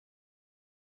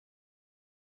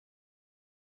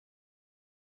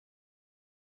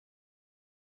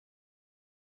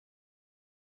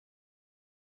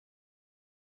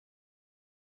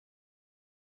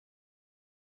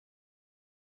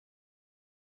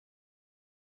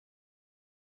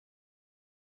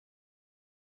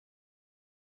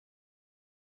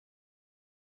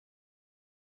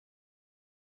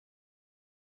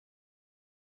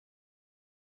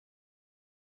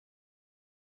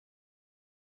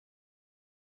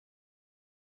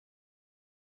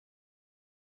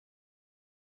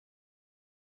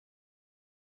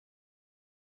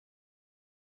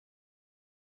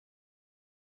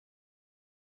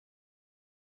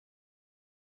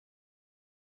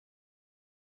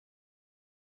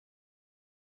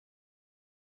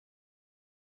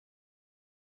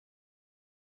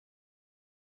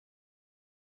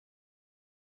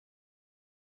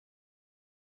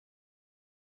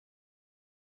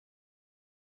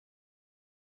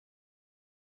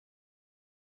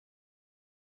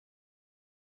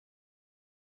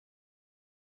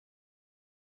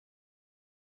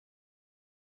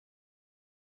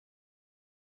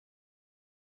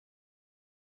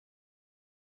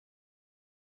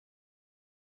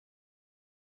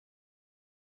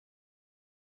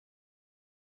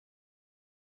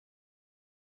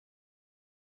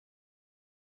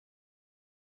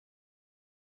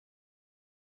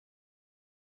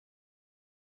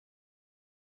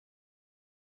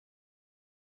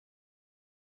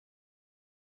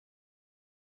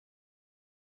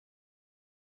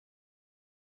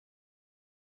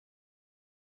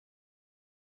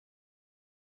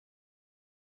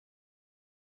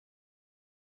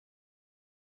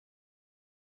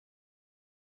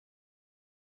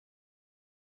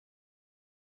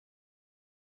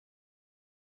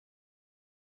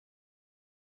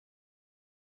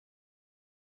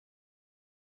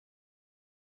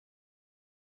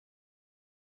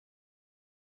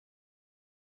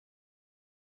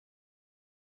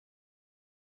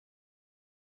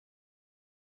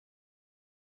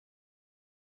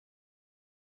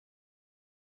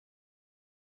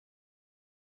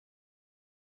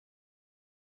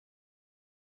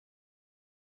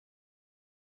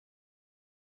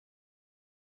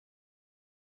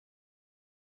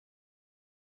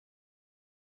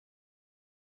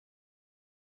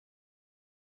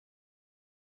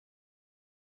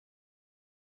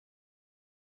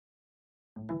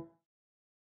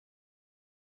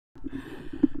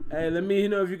Hey, let me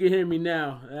know if you can hear me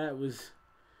now. That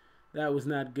was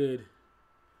not good.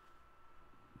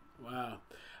 Wow.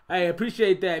 I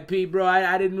appreciate that, P, bro.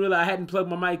 I didn't realize I hadn't plugged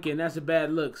my mic in. That's a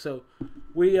bad look. So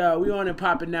we on and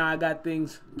popping now. I got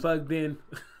things plugged in.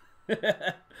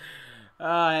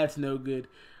 That's no good.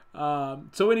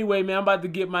 So anyway, man, I'm about to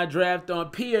get my draft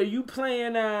on. P, are you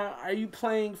playing? Are you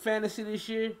playing fantasy this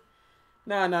year?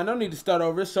 Nah, no need to start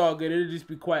over. It's all good. It'll just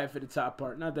be quiet for the top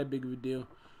part. Not that big of a deal.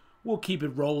 We'll keep it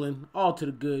rolling. All to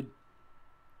the good.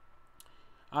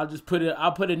 I'll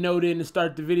put a note in to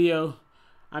start the video.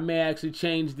 I may actually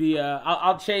change the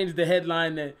I'll change the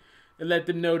headline that and let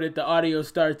them know that the audio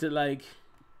starts at like,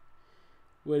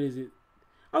 what is it?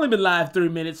 Only been live 3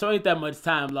 minutes, so ain't that much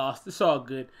time lost. It's all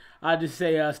good. I'll just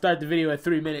say start the video at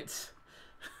 3 minutes.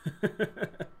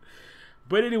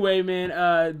 But anyway,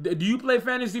 man, do you play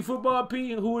fantasy football,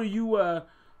 P? Who are you?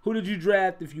 Who did you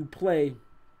draft if you play?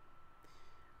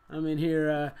 I'm in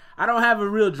here. I don't have a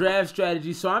real draft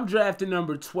strategy, so I'm drafting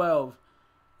number 12,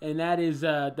 and that is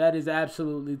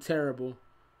absolutely terrible.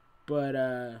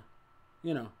 But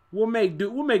we'll make do.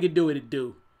 We'll make it do what it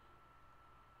do.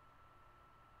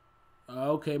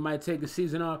 Okay, might take a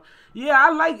season off. Yeah,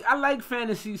 I like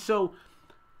fantasy, so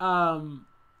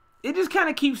it just kind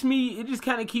of keeps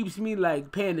me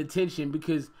like paying attention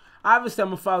because obviously I'm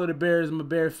gonna follow the Bears. I'm a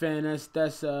Bear fan.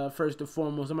 That's first and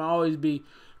foremost. I'm gonna always be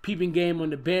peeping game on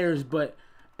the Bears, but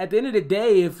at the end of the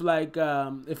day, if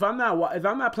I'm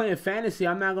not playing fantasy,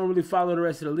 I'm not gonna really follow the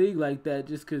rest of the league like that.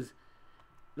 Just because,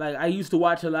 like, I used to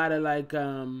watch a lot of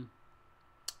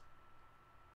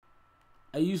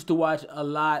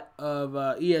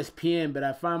ESPN, but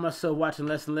I find myself watching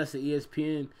less and less of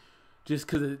ESPN just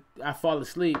because I fall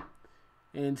asleep,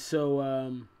 and so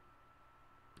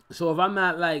if I'm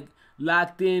not like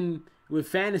locked in with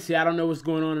fantasy, I don't know what's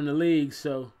going on in the league.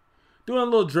 So doing a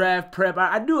little draft prep.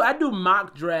 I do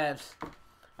mock drafts.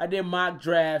 I did mock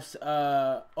drafts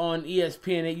on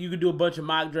ESPN. You could do a bunch of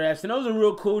mock drafts, and those are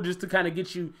real cool just to kind of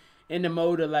get you in the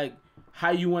mode of like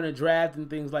how you want to draft and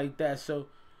things like that. So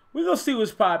we're gonna see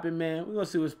what's popping, man. We're gonna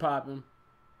see what's popping.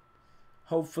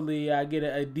 Hopefully, I get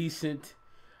a decent.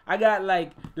 I got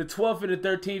like the 12th and the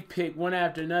 13th pick, one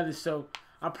after another. So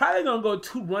I'm probably gonna go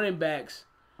 2 running backs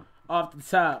off the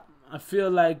top. I feel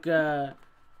like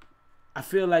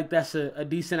that's a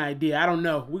decent idea. I don't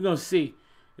know. We're gonna see.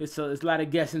 It's a lot of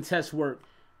guess and test work.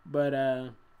 But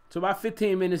so about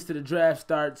 15 minutes to the draft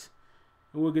starts,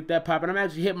 and we'll get that popping. I'm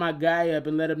actually hit my guy up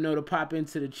and let him know to pop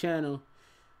into the channel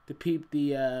to peep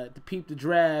the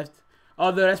draft.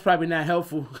 Although that's probably not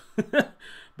helpful,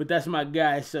 but that's my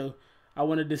guy. So I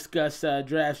want to discuss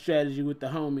draft strategy with the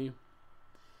homie.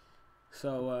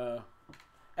 So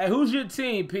hey, who's your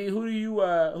team, P? Who do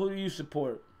you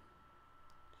support?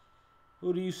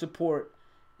 Who do you support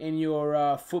in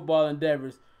your football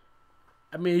endeavors?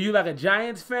 I mean, are you like a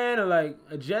Giants fan or like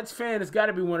a Jets fan? It's got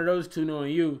to be one of those two,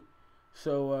 knowing you.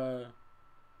 So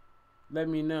let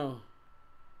me know.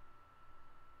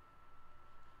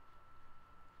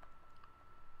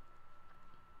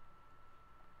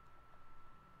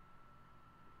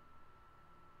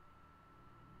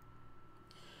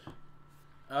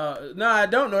 No, I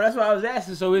don't know. That's why I was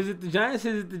asking. So is it the Giants? Or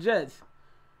is it the Jets?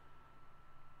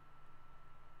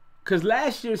 Cause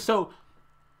last year, so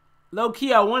low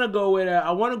key, I want to go with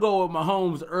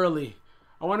Mahomes early.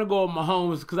 I want to go with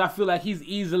Mahomes because I feel like he's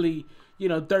easily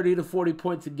 30 to 40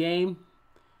 points a game.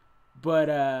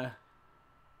 But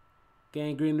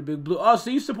Gang Green the Big Blue. Oh, so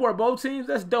you support both teams?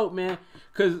 That's dope, man.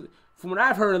 Cause from what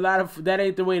I've heard, a lot of that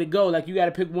ain't the way to go. Like you got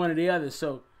to pick one or the other.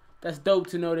 So that's dope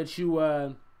to know that you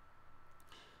out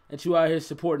here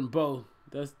supporting both.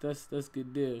 That's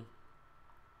good deal.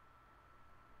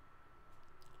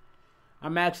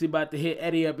 I'm actually about to hit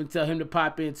Eddie up and tell him to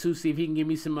pop in too, see if he can give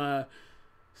me some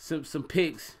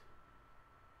picks.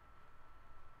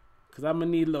 Cause I'm gonna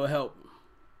need a little help.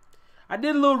 I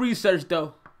did a little research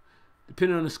though,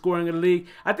 depending on the scoring of the league.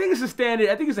 I think it's a standard.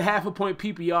 I think it's a half a point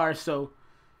PPR, so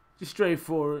just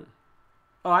straightforward.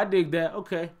 Oh, I dig that.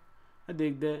 Okay, I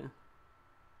dig that.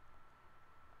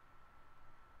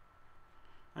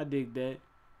 I dig that.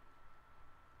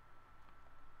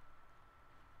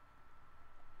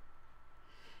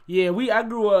 Yeah, I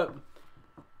grew up.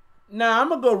 Nah, I'm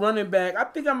gonna go running back. I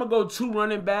think I'm gonna go 2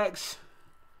 running backs,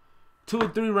 2 or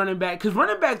 3 running backs. Cause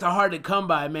running backs are hard to come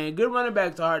by, man. Good running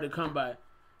backs are hard to come by.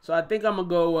 So I think I'm gonna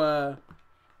go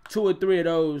 2 or 3 of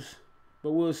those,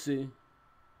 but we'll see.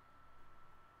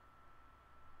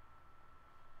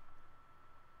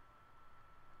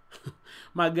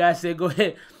 My guy said, "Go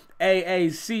ahead." Hey,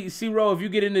 C-Row, if you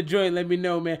get in the joint, let me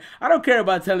know, man. I don't care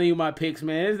about telling you my picks,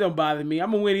 man. It don't bother me.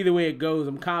 I'm going to win either way it goes.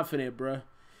 I'm confident, bro.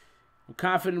 I'm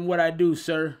confident in what I do,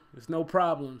 sir. There's no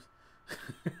problems.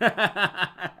 I'm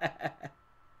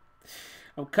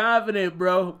confident,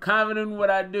 bro. I'm confident in what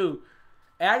I do.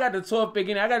 Hey, I got the 12th pick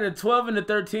in. I got the 12th and the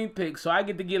 13th pick, so I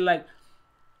get to get, like,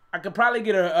 I could probably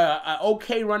get a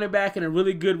okay running back and a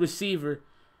really good receiver.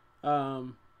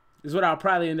 Is what I'll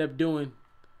probably end up doing.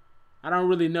 I don't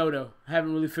really know, though. I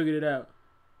haven't really figured it out.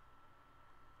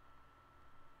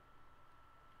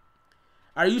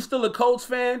 Are you still a Colts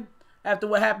fan after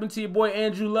what happened to your boy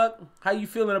Andrew Luck? How you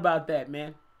feeling about that,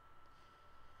 man?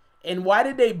 And why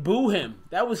did they boo him?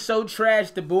 That was so trash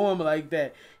to boo him like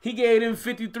that. He gave them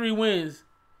 53 wins.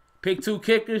 Pick 2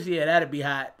 kickers? Yeah, that'd be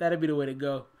hot. That'd be the way to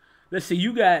go. Let's see,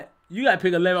 you got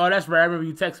pick 11. Oh, that's right. I remember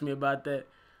you texted me about that.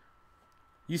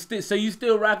 You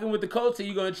still rocking with the Colts, or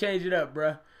you gonna change it up,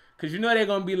 bruh? Cause you know they're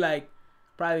gonna be like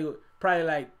probably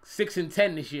like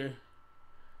 6-10 this year.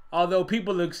 Although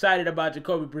people are excited about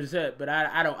Jacoby Brissett, but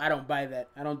I don't buy that.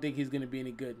 I don't think he's gonna be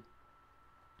any good.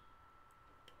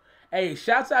 Hey,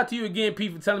 shouts out to you again,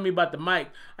 Pete, for telling me about the mic.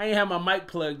 I ain't have my mic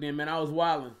plugged in, man. I was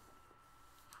wilding.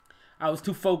 I was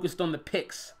too focused on the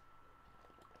picks.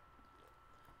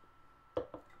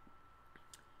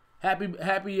 Happy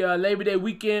Labor Day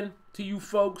weekend to you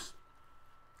folks.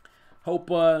 Hope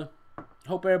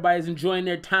everybody's enjoying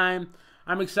their time.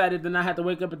 I'm excited to not have to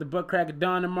wake up at the butt crack of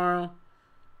dawn tomorrow.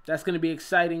 That's going to be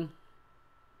exciting.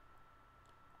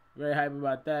 Very hype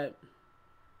about that.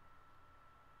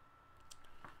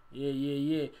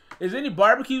 Yeah. Is there any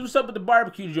barbecues? What's up with the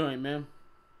barbecue joint, man?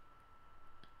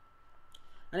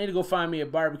 I need to go find me a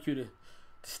barbecue to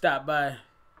stop by.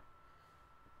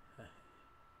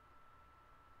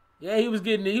 Yeah, he was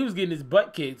getting his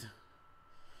butt kicked.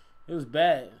 It was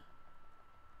bad.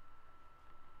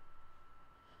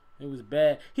 It was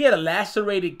bad. He had a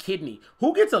lacerated kidney.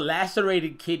 Who gets a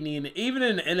lacerated kidney even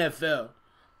in the NFL?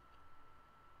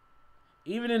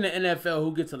 Even in the NFL,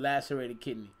 who gets a lacerated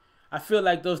kidney? I feel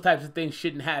like those types of things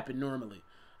shouldn't happen normally.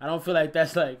 I don't feel like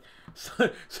that's like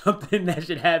something that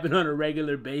should happen on a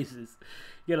regular basis.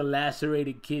 Get a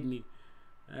lacerated kidney.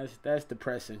 That's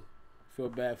depressing. I feel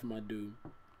bad for my dude.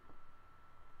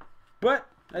 But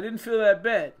I didn't feel that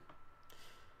bad.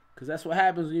 Because that's what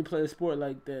happens when you play a sport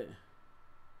like that.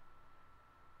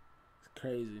 It's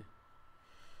crazy.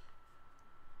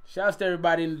 Shouts to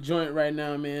everybody in the joint right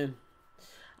now, man.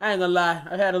 I ain't gonna lie.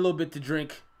 I've had a little bit to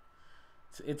drink.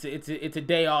 It's a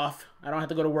day off. I don't have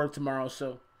to go to work tomorrow,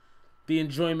 so the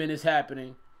enjoyment is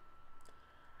happening.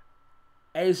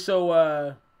 Hey,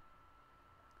 so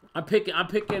I'm picking.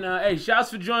 Hey,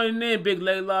 shouts for joining in, Big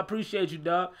Layla. I appreciate you,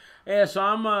 dog. Yeah, so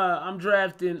I'm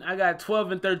drafting. I got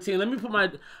 12 and 13. Let me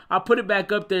I'll put it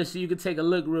back up there so you can take a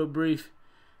look real brief.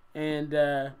 And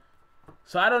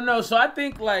so I don't know. So I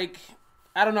think I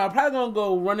don't know. I'm probably gonna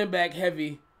go running back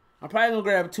heavy. I'm probably gonna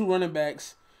grab 2 running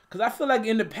backs. Cause I feel like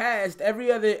in the past,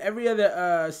 every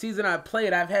other season I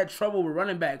played, I've had trouble with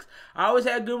running backs. I always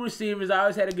had good receivers. I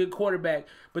always had a good quarterback,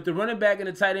 but the running back and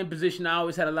the tight end position, I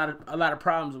always had a lot of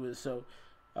problems with. So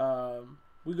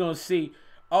we're gonna see.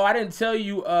 Oh, I didn't tell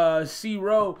you,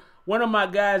 C-Row. One of my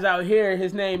guys out here,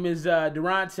 his name is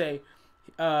Durante.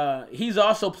 He's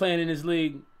also playing in this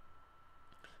league,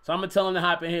 so I'm gonna tell him to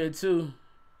hop in here too,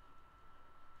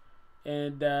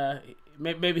 and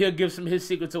maybe he'll give some of his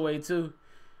secrets away too.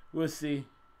 We'll see.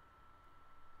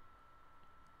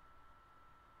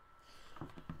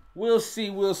 We'll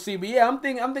see. But yeah, I'm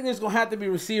thinking it's gonna have to be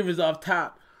receivers off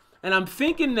top, and I'm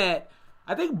thinking that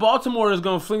I think Baltimore is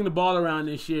gonna fling the ball around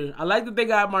this year. I like that they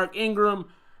got Mark Ingram,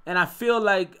 and I feel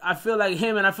like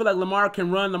him, and I feel like Lamar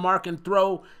can run, Lamar can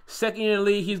throw. Second year in the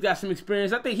league, he's got some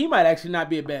experience. I think he might actually not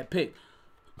be a bad pick.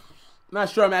 Not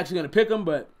sure I'm actually gonna pick him,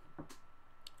 but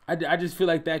I just feel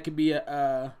like that could be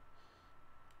a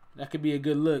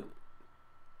good look.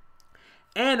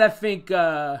 And I think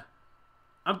I'm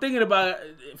thinking about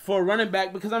for a running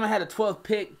back, because I'm gonna have a 12th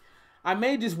pick. I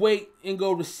may just wait and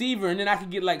go receiver, and then I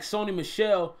could get like Sony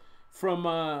Michel from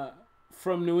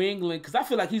New England, because I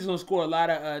feel like he's gonna score a lot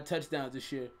of touchdowns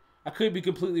this year. I could be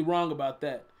completely wrong about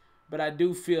that, but I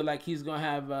do feel like he's gonna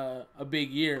have a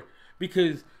big year,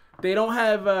 because they don't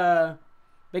have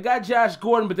they got Josh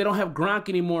Gordon, but they don't have Gronk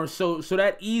anymore. So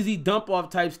that easy dump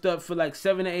off type stuff for like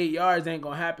 7 to 8 yards ain't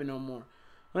gonna happen no more.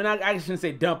 Well, I shouldn't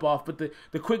say dump off, but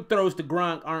the quick throws to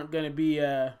Gronk aren't gonna be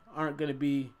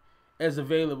as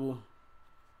available.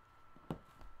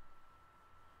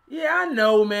 Yeah, I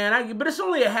know, man. But it's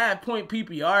only a half point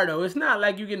PPR though. It's not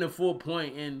like you're getting a full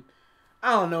point. And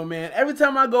I don't know, man. Every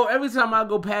time I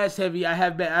go past heavy,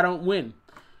 I don't win.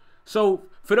 So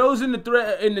For those in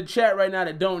the chat right now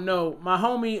that don't know, my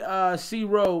homie C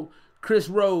Rowe, Chris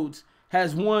Rhodes,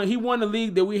 has won. He won the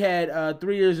league that we had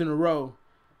 3 years in a row,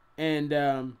 and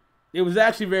it was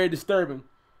actually very disturbing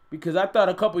because I thought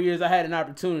a couple years I had an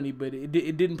opportunity, but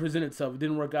it didn't present itself. It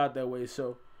didn't work out that way.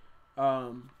 So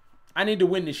I need to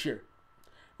win this year,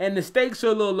 and the stakes are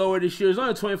a little lower this year. It's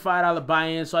only $25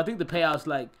 buy-in, so I think the payout's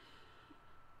like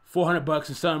 $400 or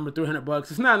something, or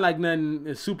 $300. It's not like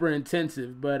nothing super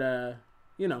intensive, but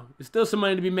you know, it's still some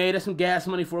money to be made. That's some gas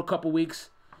money for a couple weeks.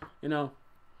 You know,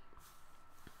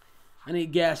 I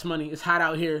need gas money. It's hot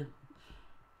out here.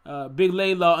 Big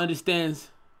Laylaw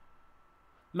understands.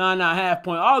 Nah, half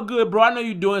point. All good, bro. I know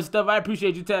you doing stuff. I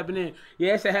appreciate you tapping in.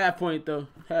 Yeah, it's a half point, though.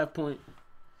 Half point.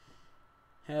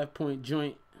 Half point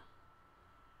joint.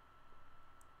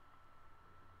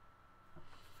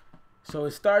 So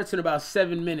it starts in about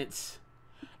 7 minutes.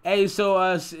 Hey,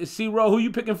 so C-Row, who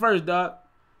you picking first, dog?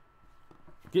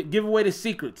 Give away the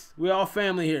secrets. We all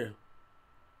family here.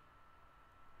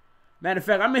 Matter of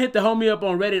fact, I'm gonna hit the homie up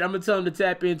on Reddit. I'm gonna tell him to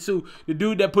tap in too. The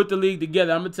dude that put the league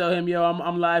together. I'm gonna tell him, yo,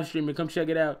 I'm live streaming. Come check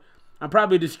it out. I'm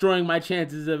probably destroying my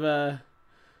chances of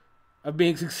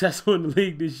being successful in the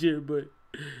league this year, but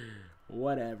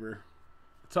whatever.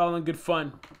 It's all in good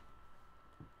fun.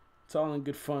 It's all in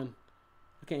good fun.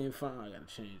 I can't even find. I gotta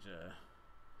change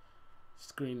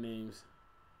screen names.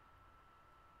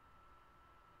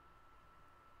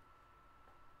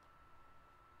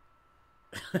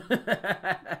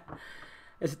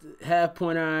 It's half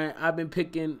point. I've been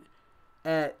picking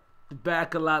at the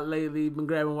back a lot lately. Been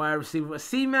grabbing wide receiver.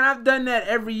 See, man, I've done that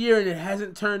every year and it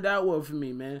hasn't turned out well for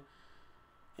me, man.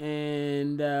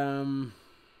 And I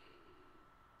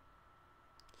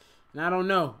don't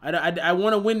know. I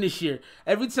want to win this year.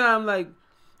 Every time, like,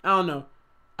 I don't know.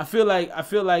 I feel like I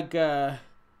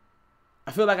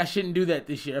shouldn't do that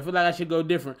this year. I feel like I should go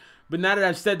different. But now that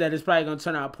I've said that, it's probably going to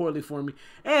turn out poorly for me.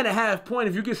 And a half point,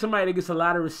 if you get somebody that gets a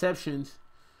lot of receptions,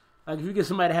 like if you get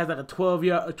somebody that has like a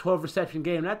 12 reception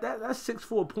game, that's 6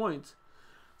 full points.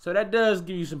 So that does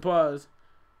give you some pause.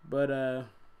 But I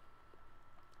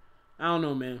don't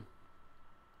know, man.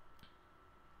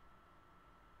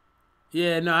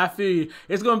 Yeah, no, I feel you.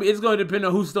 It's gonna depend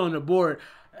on who's still on the board.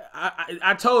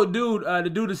 I told the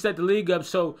dude to set the league up,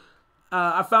 so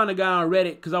I found a guy on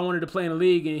Reddit because I wanted to play in the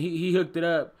league, and he hooked it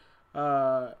up.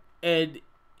 And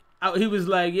he was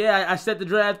like, yeah, I set the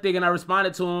draft thing, and I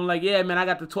responded to him. I'm like, yeah, man, I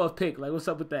got the 12th pick. Like, what's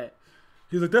up with that?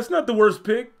 He's like, that's not the worst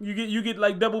pick. You get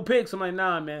like double picks. I'm like,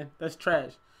 nah, man, that's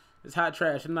trash. It's hot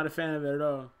trash. I'm not a fan of it at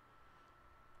all.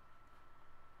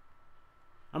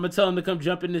 I'm gonna tell him to come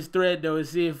jump in this thread though and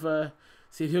see if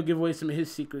he'll give away some of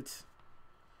his secrets.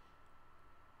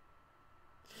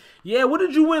 Yeah, what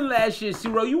did you win last year,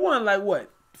 C-Row? You won like what,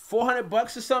 $400 or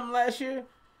something last year?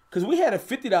 Cause we had a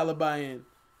 $50 buy-in.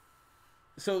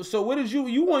 So what did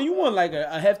you won? You won like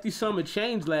a hefty sum of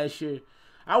change last year.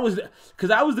 I was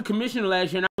the commissioner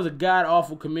last year, and I was a god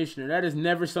awful commissioner. That is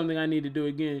never something I need to do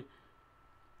again.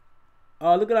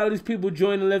 Look at all these people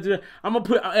joining left. I'm gonna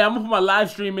put my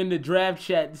live stream in the draft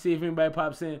chat to see if anybody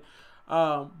pops in.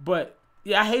 But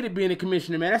yeah, I hated being a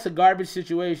commissioner, man. That's a garbage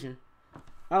situation.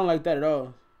 I don't like that at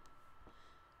all.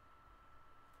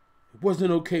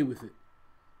 Wasn't okay with it.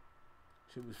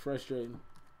 Shit was frustrating.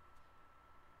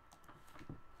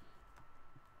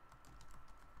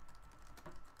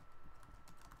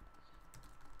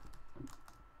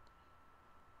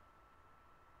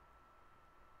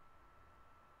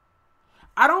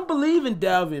 I don't believe in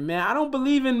Dalvin, man. I don't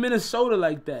believe in Minnesota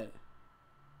like that.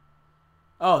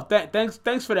 Oh, thanks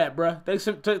for that, bro. Thanks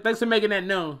for making that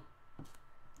known.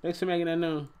 Thanks for making that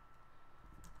known.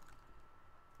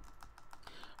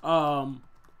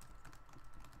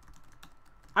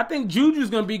 I think Juju's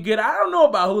gonna be good. I don't know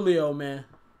about Julio, man.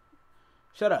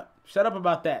 Shut up. Shut up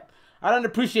about that. I don't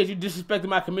appreciate you disrespecting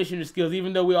my commissioner skills,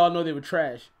 even though we all know they were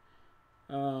trash.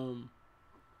 But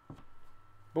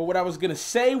what I was gonna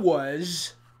say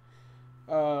was,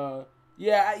 yeah,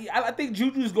 I think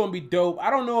Juju's gonna be dope.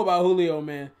 I don't know about Julio,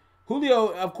 man.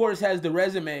 Julio, of course, has the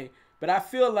resume, but I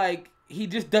feel like he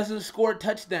just doesn't score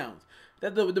touchdowns.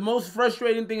 That the most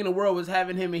frustrating thing in the world was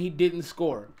having him and he didn't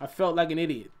score. I felt like an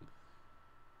idiot.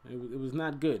 It was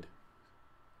not good.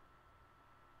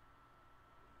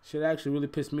 Shit actually really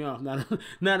pissed me off. Now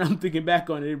that I'm thinking back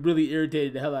on it, it really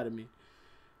irritated the hell out of me.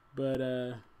 But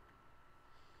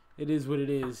it is what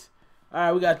it is. All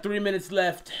right, we got 3 minutes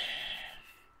left.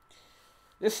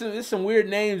 There's some weird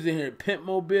names in here. Pimp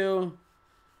Mobile,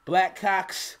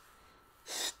 Blackcocks,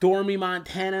 Stormy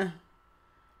Montana,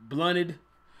 Blunted.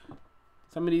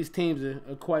 Some of these teams are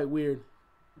quite weird.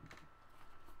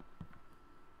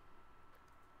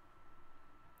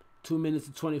 2 minutes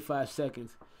and 25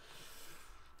 seconds.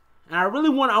 And I really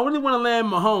want to land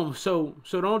Mahomes. So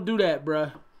don't do that,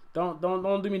 bruh.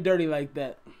 Don't do me dirty like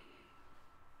that.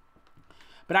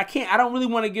 But I don't really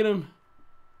want to get him.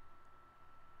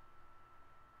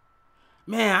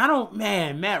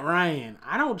 Matt Ryan.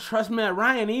 I don't trust Matt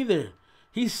Ryan either.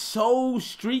 He's so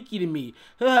streaky to me.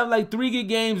 He'll have like 3 good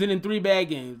games and then 3 bad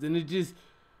games. And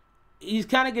he's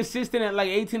kind of consistent at like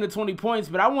 18 to 20 points,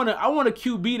 but I want a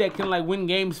QB that can like win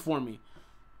games for me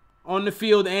on the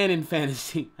field and in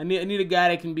fantasy. I need a guy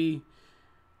that can be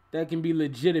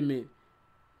legitimate.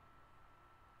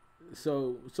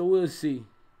 So we'll see.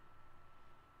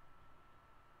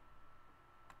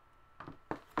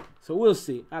 So we'll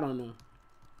see. I don't know.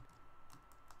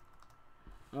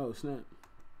 Oh, snap.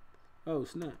 Oh,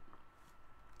 snap.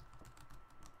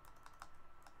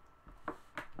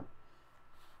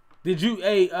 Did you,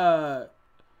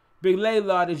 Big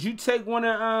Laylaw, did you take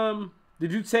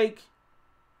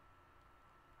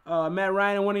Matt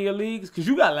Ryan in one of your leagues? Because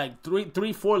you got like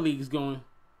 4 leagues going.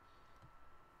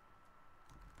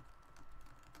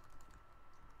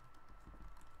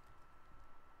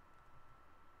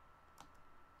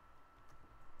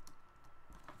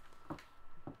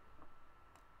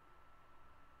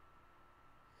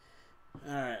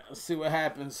 All right, let's see what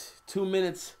happens. 2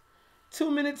 minutes. 2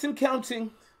 minutes and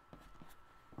counting.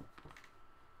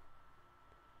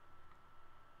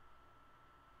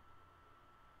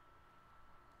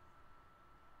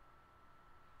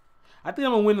 I think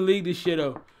I'm gonna win the league this year,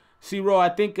 though. C-Roll, I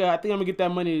think I'm gonna get that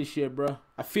money this year, bro.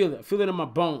 I feel it. I feel it in my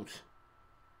bones.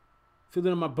 Feel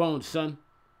it in my bones, son.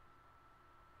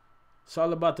 It's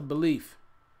all about the belief.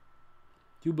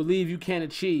 You believe, you can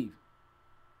achieve.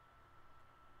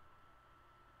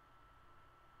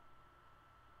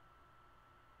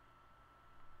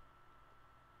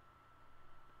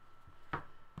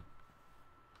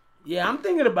 Yeah, I'm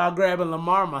thinking about grabbing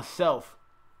Lamar myself.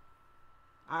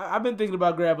 I've been thinking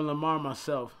about grabbing Lamar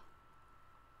myself.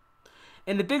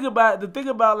 And the thing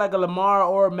about like a Lamar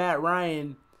or a Matt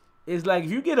Ryan is like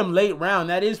if you get them late round,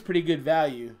 that is pretty good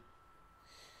value.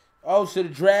 Oh, so the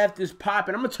draft is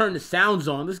popping. I'm gonna turn the sounds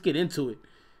on. Let's get into it.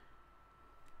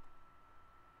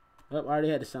 Oh, I already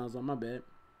had the sounds on. My bad.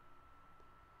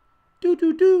 Do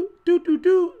do do do do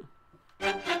do.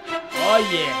 Oh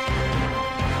yeah.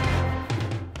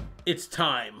 It's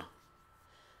time.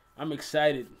 I'm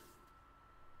excited.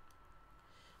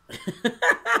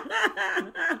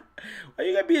 Why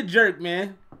you gotta be a jerk,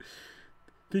 man?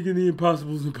 Thinking the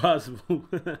impossible is impossible.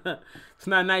 It's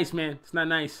not nice, man. It's not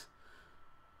nice.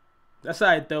 That's all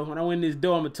right, though. When I win this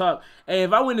dough, I'm gonna talk. Hey,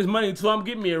 if I win this money, too, I'm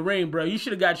getting me a ring, bro. You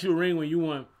should have got you a ring when you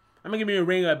won. I'm gonna give me a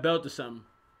ring or a belt or something.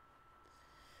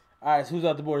 All right, so who's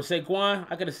off the board? Saquon?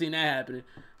 I could have seen that happening.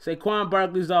 Saquon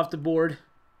Barkley's off the board.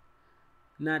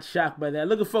 Not shocked by that.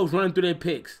 Look at folks running through their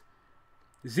picks.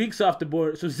 Zeke's off the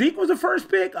board. So Zeke was the first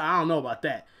pick? I don't know about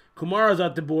that. Kamara's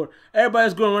off the board.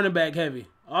 Everybody's going running back heavy.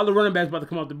 All the running backs about to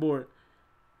come off the board.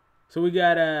 So we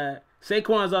got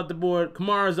Saquon's off the board.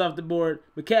 Kamara's off the board.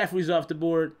 McCaffrey's off the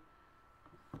board.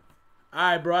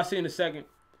 All right, bro. I'll see you in a second.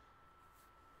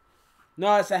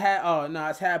 No, it's a half. Oh, no,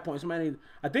 it's half point.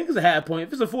 I think it's a half point.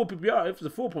 If it's a full PPR, if it's a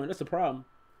full point, that's the problem.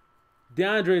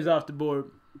 DeAndre's off the board.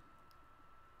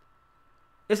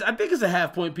 I think it's a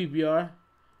half point PPR.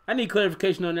 I need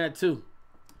clarification on that too.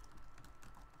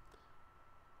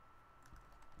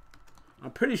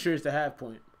 I'm pretty sure it's a half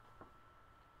point.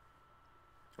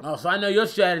 Oh, so I know your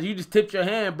strategy. You just tipped your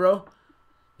hand, bro.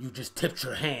 You just tipped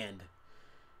your hand.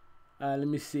 Let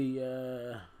me see.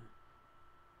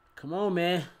 Come on,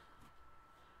 man.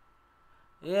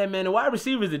 Yeah, man. The wide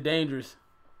receivers are dangerous.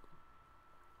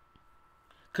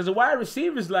 Because the wide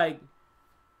receivers, like,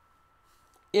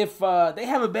 if they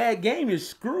have a bad game, you're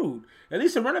screwed. At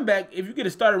least a running back, if you get a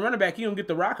starting running back, you don't get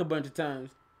the rock a bunch of times.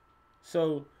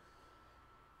 So,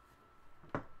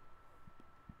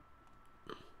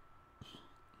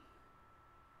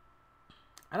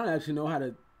 I don't actually know how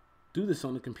to do this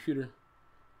on the computer.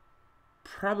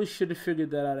 Probably should have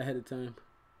figured that out ahead of time.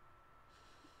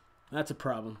 That's a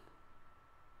problem.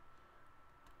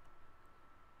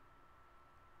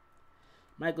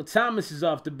 Michael Thomas is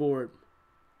off the board.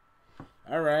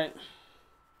 All right.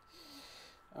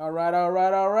 All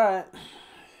right.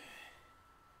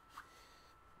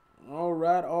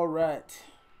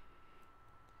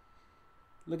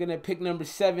 Looking at pick number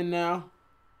 7 now.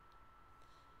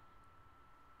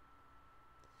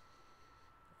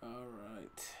 All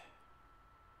right.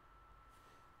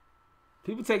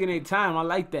 People taking their time. I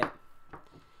like that.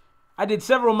 I did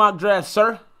several mock drafts,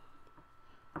 sir.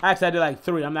 Actually, I did like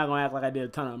 3. I'm not going to act like I did a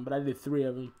ton of them, but I did 3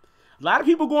 of them. A lot of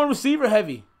people going receiver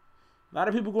heavy.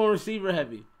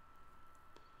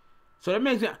 So that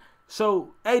makes me.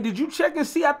 So, hey, did you check and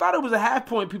see? I thought it was a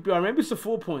half-point PPR. Maybe it's a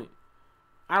full point.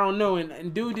 I don't know.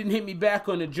 And dude didn't hit me back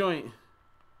on the joint.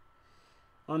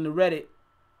 On the Reddit.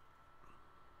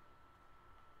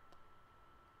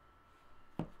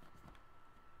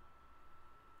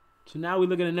 So now we're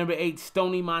looking at number 8.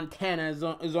 Stoney Montana is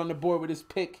on the board with his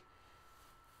pick.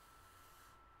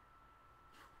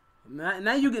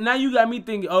 Now you got me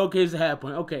thinking. Oh, okay, it's a half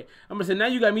point. Okay, I'm gonna say now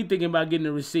you got me thinking about getting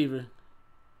a receiver.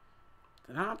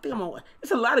 And I don't think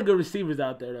it's a lot of good receivers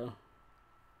out there though.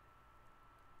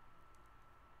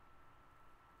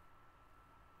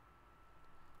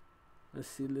 Let's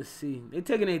see. They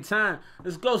taking their time.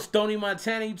 Let's go, Stoney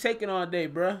Montana. You taking all day,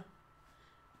 bruh.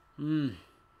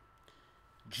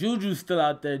 Juju's still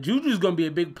out there. Juju's going to be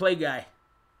a big play guy.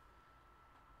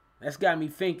 That's got me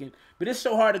thinking. But it's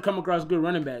so hard to come across good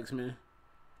running backs, man.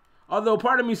 Although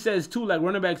part of me says, too, like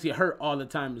running backs get hurt all the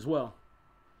time as well.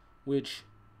 Which,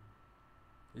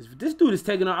 this dude is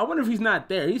taking all. I wonder if he's not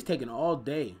there. He's taking all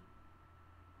day.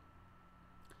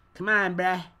 Come on,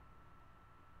 bruh.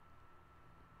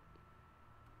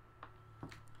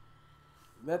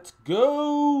 Let's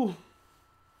go.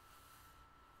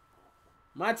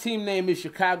 My team name is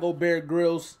Chicago Bear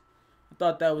Grylls. I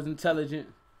thought that was intelligent.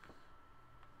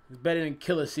 It's better than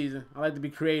Killer Season. I like to be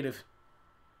creative.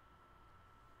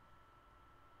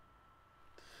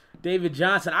 David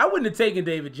Johnson. I wouldn't have taken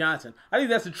David Johnson. I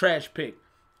think that's a trash pick.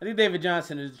 I think David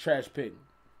Johnson is a trash pick.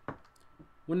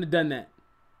 Wouldn't have done that.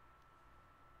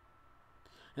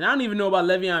 And I don't even know about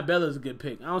Le'Veon Bell as a good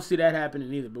pick. I don't see that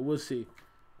happening either, but we'll see.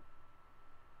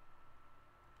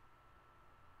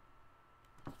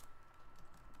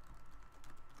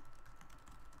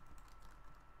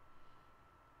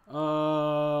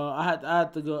 I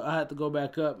had to go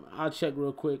back up. I'll check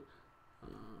real quick.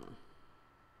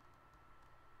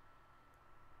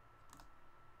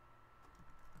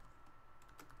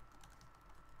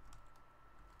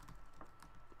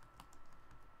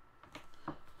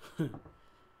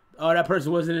 Oh, that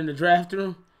person wasn't in the draft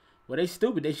room? Well, they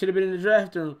stupid. They should have been in the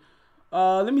draft room.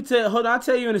 Let me tell you. Hold on. I'll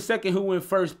tell you in a second who went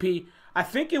first, P. I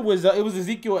think it was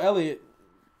Ezekiel Elliott,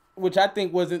 which I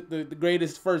think wasn't the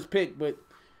greatest first pick, but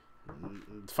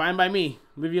it's fine by me.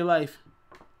 Live your life.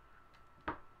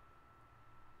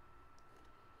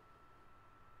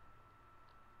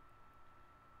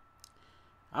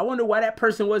 I wonder why that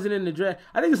person wasn't in the draft.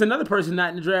 I think it's another person not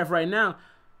in the draft right now.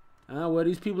 Well,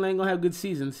 these people ain't going to have good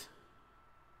seasons.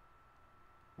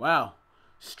 Wow.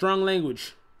 Strong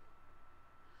language.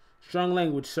 Strong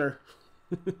language, sir.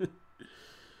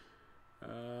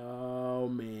 Oh,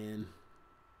 man.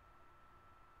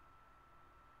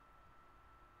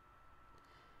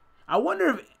 I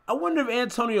wonder if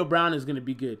Antonio Brown is going to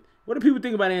be good. What do people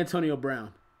think about Antonio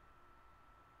Brown?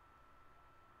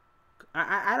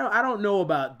 I don't know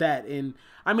about that, and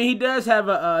I mean he does have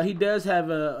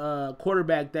a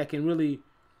quarterback that can really.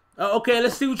 Okay,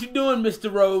 let's see what you're doing, Mr.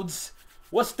 Rhodes.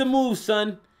 What's the move,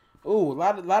 son? Ooh, a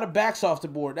lot of backs off the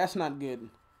board. That's not good.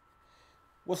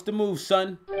 What's the move,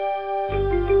 son? Oh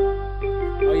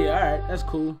yeah, all right, that's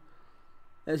cool.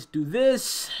 Let's do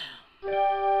this,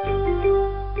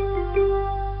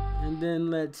 and then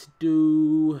let's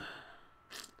do.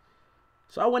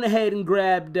 So I went ahead and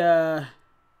grabbed.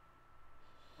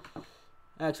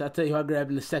 Actually, I'll tell you who I grabbed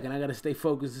in a second. I got to stay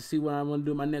focused to see where I want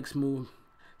to do my next move.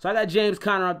 So I got James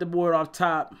Conner off the board off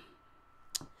top.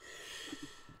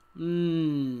 All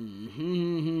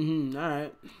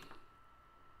right.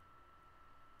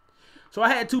 So I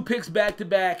had 2 picks back to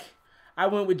back. I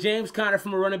went with James Conner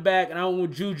from a running back, and I went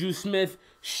with Juju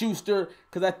Smith-Schuster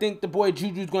because I think the boy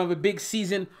Juju's going to have a big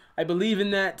season. I believe in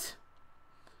that.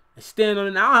 I stand on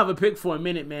it. I don't have a pick for a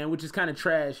minute, man, which is kind of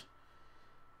trash.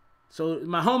 So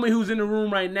my homie who's in the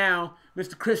room right now,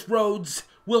 Mr. Chris Rhodes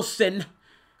Wilson,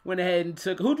 went ahead and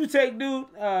took. Who'd you take, dude?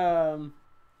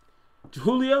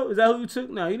 Julio? Is that who you took?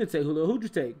 No, you didn't take Julio. Who'd you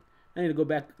take? I need to go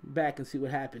back and see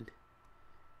what happened.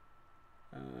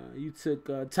 You took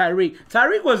Tyreek.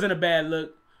 Tyreek wasn't a bad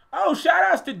look. Oh, shout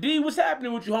outs to D. What's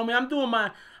happening with you,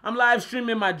 homie? I'm live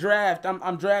streaming my draft.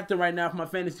 I'm drafting right now for my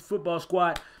fantasy football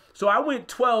squad. So I went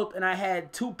 12th and I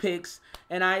had 2 picks,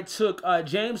 and I took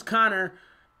James Conner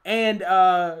and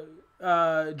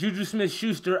Juju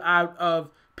Smith-Schuster out of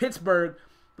Pittsburgh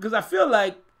because I feel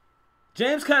like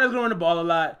James Conner's going to run the ball a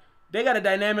lot. They got a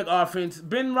dynamic offense.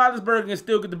 Ben Roethlisberger can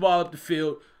still get the ball up the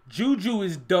field. Juju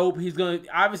is dope. He's going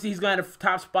to have a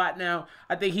top spot now.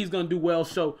 I think he's going to do well.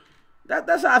 So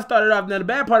that's how I started off. Now the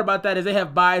bad part about that is they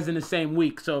have buys in the same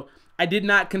week. So I did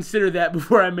not consider that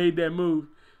before I made that move.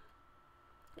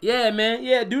 Yeah, man.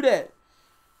 Yeah, do that.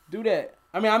 Do that.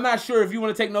 I mean, I'm not sure if you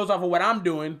want to take notes off of what I'm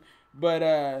doing,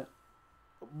 but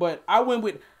But I went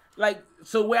with, like,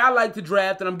 so the way I like to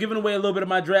draft, and I'm giving away a little bit of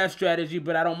my draft strategy,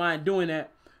 but I don't mind doing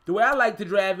that. The way I like to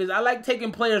draft is I like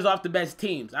taking players off the best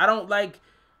teams. I don't like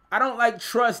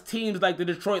trust teams like the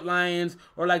Detroit Lions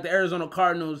or like the Arizona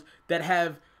Cardinals that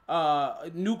have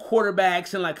new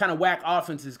quarterbacks and like kind of whack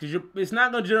offenses, because it's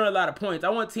not going to generate a lot of points. I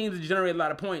want teams to generate a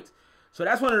lot of points. So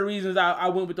that's one of the reasons I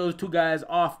went with those two guys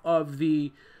off of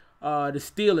the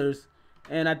Steelers,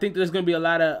 and I think there's going to be a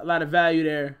lot of value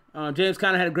there. James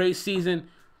Conner had a great season.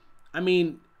 I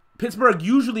mean, Pittsburgh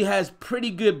usually has pretty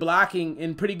good blocking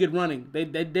and pretty good running.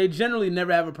 They generally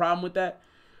never have a problem with that.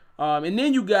 And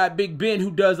then you got Big Ben,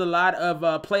 who does a lot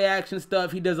of play action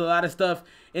stuff. He does a lot of stuff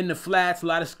in the flats, a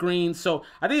lot of screens. So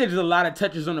I think there's just a lot of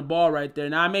touches on the ball right there.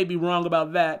 Now, I may be wrong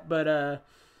about that, but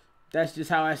that's just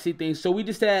how I see things. So we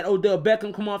just had Odell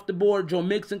Beckham come off the board, Joe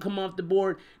Mixon come off the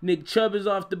board, Nick Chubb is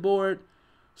off the board.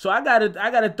 So I got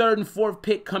a third and fourth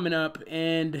pick coming up,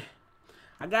 and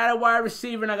I got a wide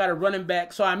receiver and I got a running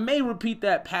back. So I may repeat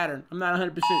that pattern. I'm not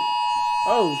 100%.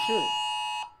 Oh shit!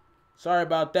 Sorry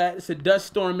about that. It's a dust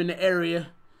storm in the area.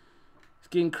 It's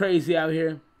getting crazy out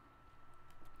here.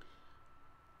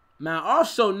 Now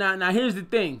here's the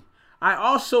thing. I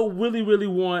also really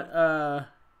want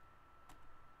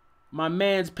my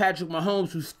man's Patrick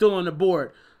Mahomes, who's still on the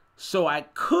board. So I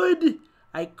could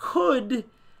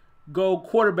go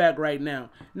quarterback right now.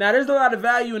 Now, there's a lot of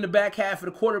value in the back half of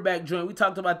the quarterback joint. We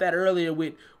talked about that earlier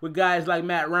with guys like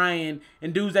Matt Ryan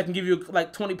and dudes that can give you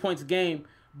like 20 points a game.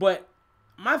 But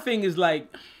my thing is,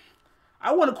 like,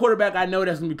 I want a quarterback I know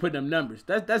that's going to be putting up numbers.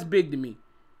 That's big to me.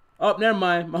 Oh, never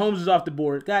mind. Mahomes is off the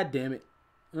board. God damn it.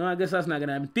 Well, I guess that's not going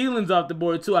to happen. Thielen's off the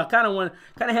board, too. I kind of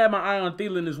have my eye on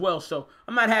Thielen as well, so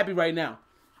I'm not happy right now.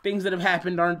 Things that have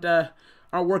happened aren't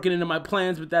working into my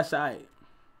plans, but that's all right.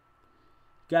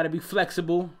 Got to be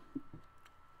flexible.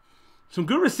 Some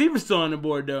good receivers still on the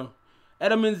board, though.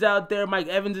 Edelman's out there. Mike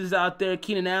Evans is out there.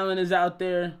 Keenan Allen is out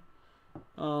there.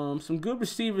 Some good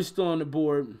receivers still on the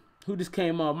board. Who just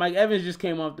came off? Mike Evans just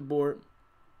came off the board.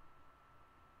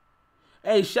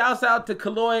 Hey, shouts out to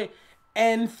Kaloy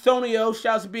Antonio.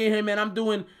 Shouts to being here, man. I'm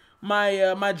doing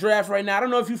my draft right now. I don't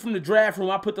know if you're from the draft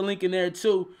room. I put the link in there,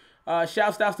 too.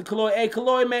 Shouts out to Kaloy. Hey,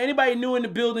 Kaloy, man, anybody new in the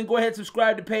building, go ahead,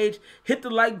 subscribe to the page. Hit the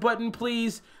like button,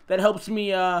 please. That helps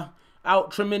me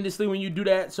out tremendously when you do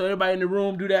that. So everybody in the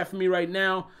room, do that for me right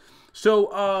now.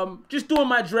 So just doing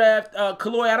my draft.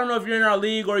 Kaloy, I don't know if you're in our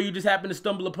league or you just happen to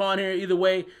stumble upon here. Either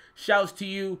way, shouts to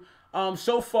you.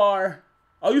 So far,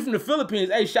 oh, you from the Philippines.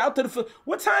 Hey, shout to the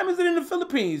what time is it in the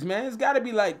Philippines, man? It's got to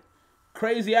be like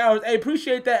crazy hours. Hey,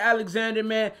 appreciate that, Alexander,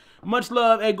 man. Much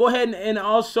love. Hey, go ahead and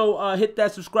also hit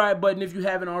that subscribe button if you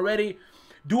haven't already.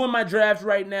 Doing my draft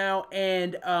right now,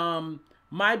 and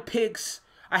my picks,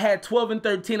 I had 12 and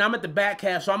 13. I'm at the back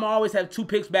half, so I'm always have 2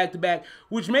 picks back-to-back,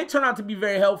 which may turn out to be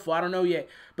very helpful. I don't know yet.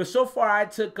 But so far, I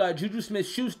took Juju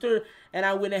Smith-Schuster, and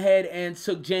I went ahead and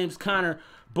took James Conner,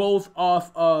 both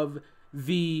off of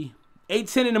the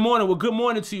 8:10 in the morning. Well, good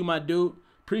morning to you, my dude.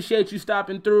 Appreciate you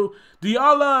stopping through. Do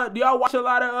y'all watch a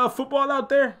lot of football out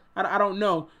there? I don't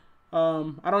know.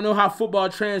 I don't know how football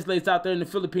translates out there in the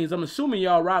Philippines. I'm assuming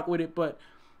y'all rock with it, but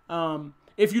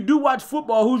if you do watch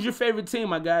football, who's your favorite team,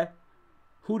 my guy?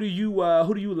 Who do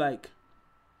you like?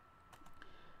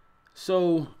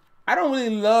 So I don't really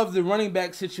love the running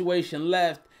back situation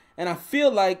left, and I feel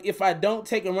like if I don't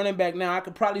take a running back now, I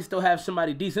could probably still have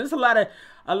somebody decent. There's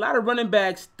a lot of running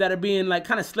backs that are being like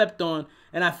kind of slept on,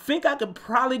 and I think I could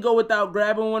probably go without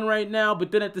grabbing one right now.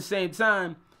 But then at the same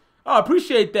time, oh,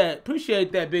 appreciate that,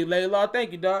 Big Laylaw.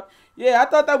 Thank you, dog. Yeah, I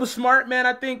thought that was smart, man.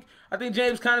 I think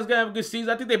James Conner's gonna have a good season.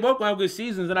 I think they both gonna have good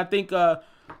seasons, and I think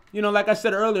like I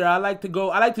said earlier, I like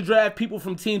to draft people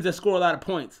from teams that score a lot of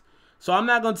points. So I'm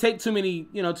not gonna take too many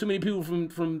people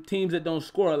from teams that don't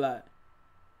score a lot.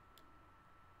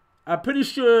 I'm pretty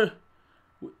sure.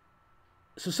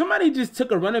 So somebody just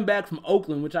took a running back from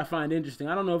Oakland, which I find interesting.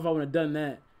 I don't know if I would have done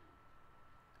that.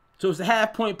 So it's a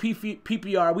half-point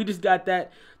PPR. We just got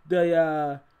that.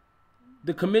 The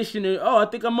commissioner. Oh, I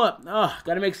think I'm up. Oh,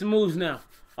 got to make some moves now.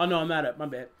 Oh, no, I'm not up. My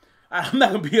bad. I'm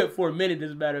not going to be up for a minute,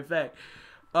 as a matter of fact.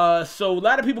 So a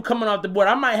lot of people coming off the board.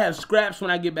 I might have scraps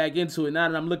when I get back into it now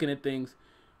that I'm looking at things.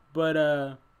 But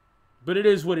it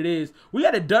is what it is. We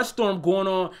got a dust storm going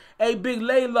on. Hey, Big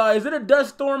Layla, is it a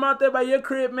dust storm out there by your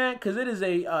crib, man? Because it is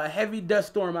a heavy dust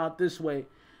storm out this way.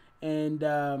 And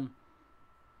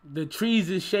the trees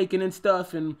is shaking and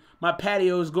stuff, and my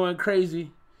patio is going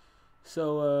crazy.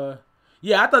 So,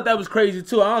 yeah, I thought that was crazy,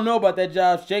 too. I don't know about that,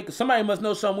 Josh Jacobs. Somebody must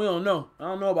know something we don't know. I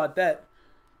don't know about that.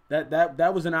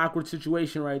 That was an awkward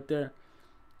situation right there.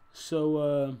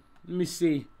 So, let me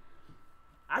see.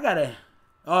 I got to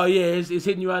Oh yeah, it's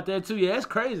hitting you out there too. Yeah, it's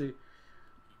crazy.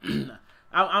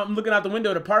 I'm looking out the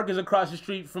window. The park is across the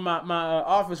street from my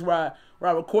office where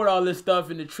I record all this stuff,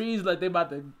 and the trees like they about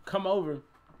to come over.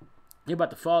 They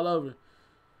about to fall over.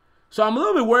 So I'm a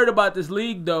little bit worried about this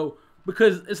league though,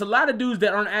 because it's a lot of dudes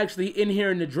that aren't actually in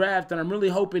here in the draft, and I'm really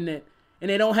hoping that,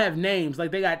 and they don't have names.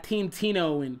 Like they got Team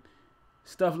Tino and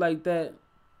stuff like that.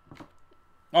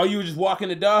 Oh, you were just walking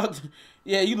the dogs?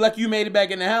 Yeah, you lucky you made it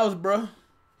back in the house, bro.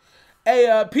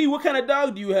 Hey, P, what kind of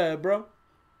dog do you have, bro?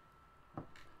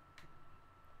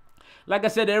 Like I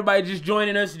said, everybody just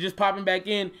joining us, just popping back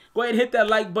in. Go ahead and hit that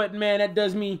like button, man. That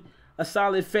does me a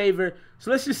solid favor. So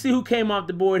let's just see who came off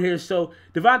the board here. So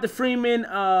Devonta Freeman,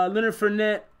 Leonard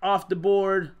Fournette off the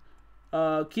board.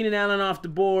 Keenan Allen off the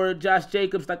board. Josh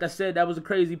Jacobs, like I said, that was a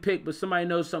crazy pick, but somebody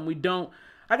knows something we don't.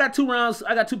 I got 2 rounds.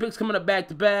 I got 2 picks coming up back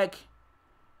to back.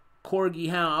 Corgi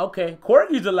Hound. Okay.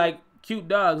 Corgis are like cute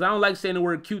dogs. I don't like saying the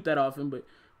word cute that often, but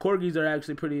corgis are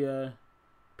actually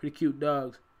pretty cute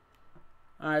dogs.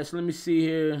 All right, so let me see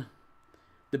here.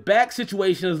 The back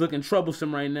situation is looking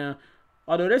troublesome right now.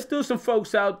 Although there's still some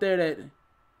folks out there that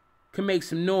can make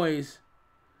some noise.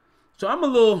 So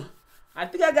I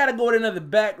think I got to go with another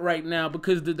back right now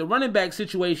because the running back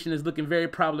situation is looking very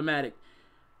problematic.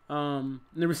 The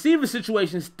receiver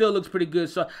situation still looks pretty good.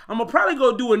 So I'm going to probably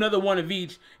go do another one of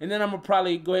each. And then I'm going to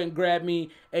probably go ahead and grab me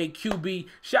a QB.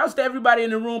 Shouts to everybody in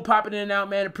the room popping in and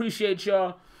out, man. Appreciate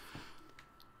y'all.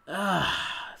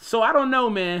 So I don't know,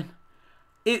 man.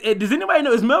 Does anybody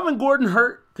know? Is Melvin Gordon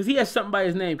hurt? Because he has something by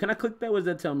his name. Can I click that? What does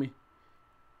that tell me?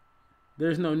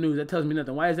 There's no news. That tells me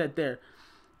nothing. Why is that there?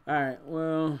 All right,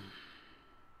 well.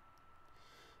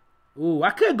 Ooh, I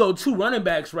could go 2 running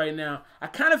backs right now. I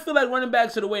kind of feel like running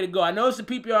backs are the way to go. I know it's a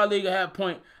PPR league at half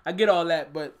point. I get all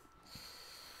that, but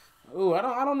ooh, I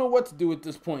don't know what to do at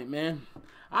this point, man.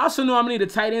 I also know I'm gonna need a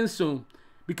tight end soon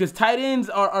because tight ends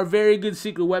are very good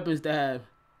secret weapons to have.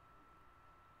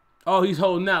 Oh, he's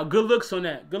holding out. Good looks on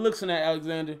that. Good looks on that,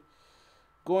 Alexander.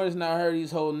 Gordon's not hurt.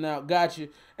 He's holding out. Got you.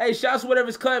 Hey, shouts to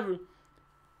whatever's clever.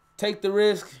 Take the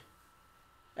risk.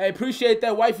 Hey, appreciate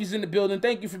that. Wifey's in the building.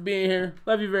 Thank you for being here.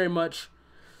 Love you very much.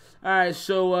 All right,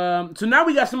 so now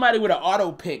we got somebody with an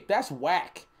auto pick. That's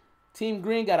whack. Team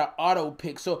Green got an auto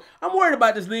pick. So I'm worried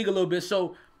about this league a little bit.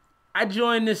 So I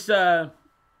joined this.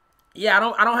 Yeah, I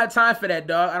don't have time for that,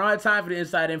 dog. I don't have time for the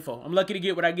inside info. I'm lucky to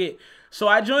get what I get. So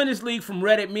I joined this league from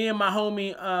Reddit. Me and my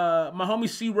homie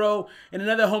C-Row and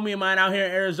another homie of mine out here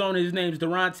in Arizona. His name's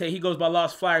Durante. He goes by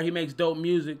Lost Flyer. He makes dope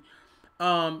music.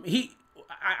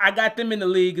 I got them in the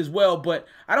league as well, but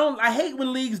I hate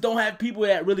when leagues don't have people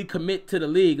that really commit to the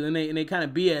league and they kind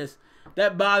of BS.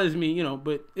 That bothers me, you know,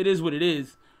 but it is what it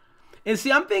is. And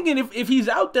see, I'm thinking if he's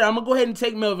out there, I'm going to go ahead and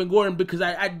take Melvin Gordon because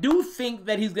I do think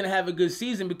that he's going to have a good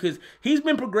season because he's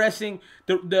been progressing.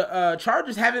 The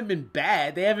Chargers haven't been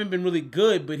bad. They haven't been really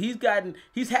good, but he's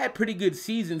had pretty good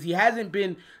seasons. He hasn't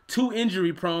been too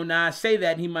injury prone. Now, I say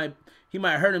that he might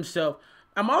hurt himself.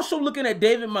 I'm also looking at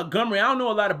David Montgomery. I don't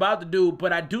know a lot about the dude,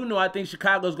 but I do know I think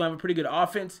Chicago's going to have a pretty good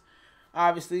offense,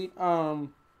 obviously.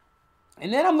 And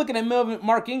then I'm looking at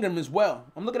Mark Ingram as well.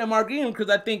 I'm looking at Mark Ingram because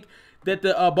I think that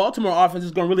the Baltimore offense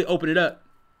is going to really open it up.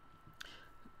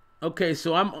 Okay,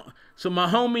 so my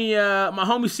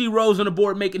homie C Rose on the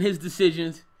board making his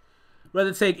decisions.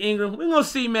 Rather take Ingram. We're going to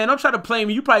see, man. Don't try to play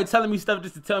me. You probably telling me stuff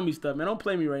just to tell me stuff, man. Don't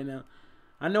play me right now.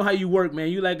 I know how you work, man.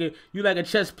 You like a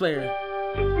chess player.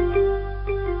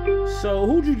 So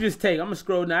who'd you just take? I'm gonna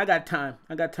scroll now. I got time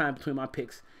between my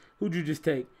picks. Who'd you just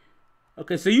take?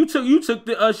 Okay, so you took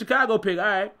the Chicago pick. All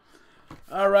right.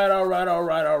 So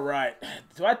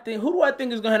who do I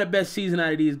think is gonna have the best season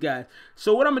out of these guys?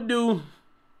 So what I'm gonna do?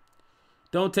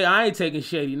 I ain't taking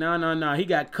Shady. No. He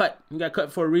got cut. He got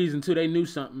cut for a reason too. They knew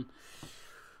something.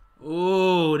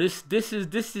 Oh, this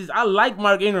is. I like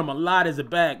Mark Ingram a lot as a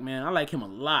back, man. I like him a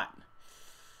lot.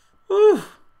 Whew.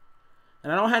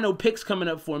 And I don't have no picks coming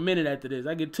up for a minute after this.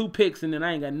 I get 2 picks and then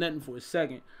I ain't got nothing for a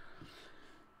second.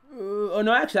 Oh,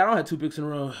 no, actually, I don't have 2 picks in a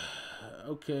row.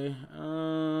 Okay.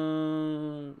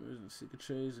 Where's the secret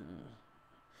trades?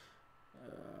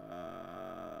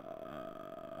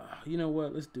 You know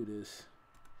what? Let's do this.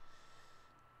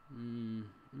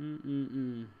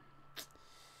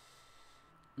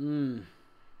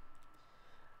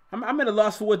 I'm at a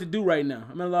loss for what to do right now.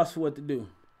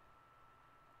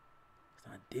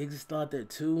 Diggs is still out there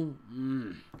too.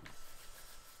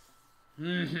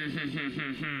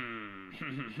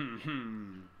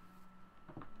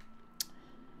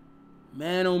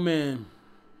 Man, oh man.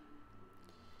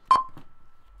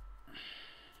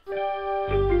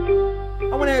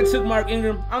 I went ahead and took Mark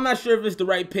Ingram. I'm not sure if it's the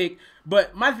right pick,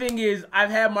 but my thing is I've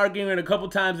had Mark Ingram a couple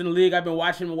times in the league. I've been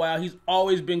watching him a while. He's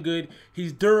always been good.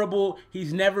 He's durable.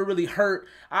 He's never really hurt.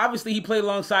 Obviously, he played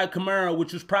alongside Kamara,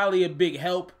 which was probably a big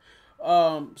help.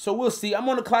 So we'll see. I'm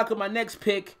on the clock with my next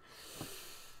pick.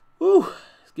 Whew,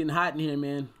 it's getting hot in here,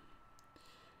 man.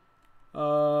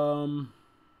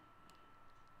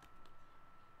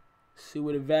 See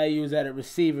where the value is at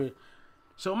receiver.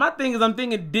 So my thing is I'm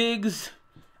thinking Diggs.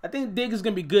 I think Diggs is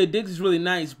going to be good. Diggs is really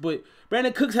nice, but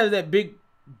Brandon Cooks has that big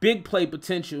play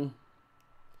potential.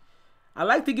 I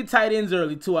like to get tight ends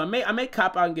early, too. I may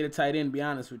cop out and get a tight end, to be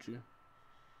honest with you.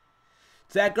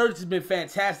 Zach Ertz has been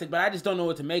fantastic, but I just don't know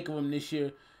what to make of him this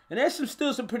year. And there's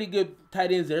still some pretty good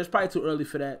tight ends there. It's probably too early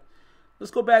for that.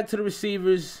 Let's go back to the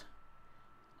receivers.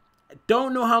 I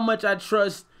don't know how much I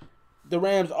trust the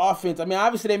Rams' offense. I mean,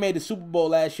 obviously they made the Super Bowl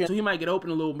last year, so he might get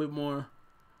open a little bit more.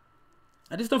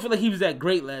 I just don't feel like he was that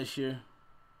great last year.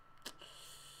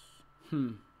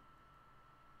 Well,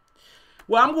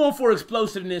 I'm going for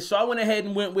explosiveness, so I went ahead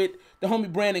and went with the homie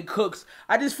Brandon Cooks.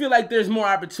 I just feel like there's more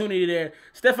opportunity there.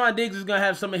 Stephon Diggs is going to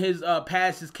have some of his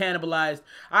passes cannibalized.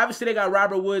 Obviously, they got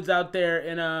Robert Woods out there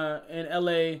in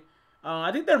L.A.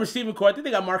 I think their receiving core, I think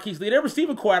they got Marquise Lee. Their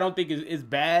receiving core I don't think is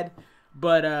bad,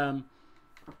 but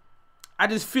I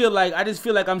just feel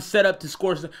like I'm set up to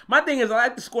score. My thing is I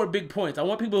like to score big points. I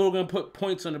want people who are going to put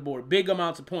points on the board, big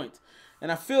amounts of points.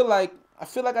 And I feel like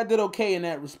I did okay in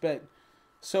that respect.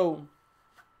 So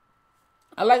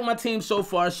I like my team so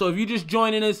far. So if you're just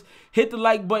joining us, hit the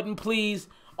like button, please.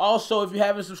 Also, if you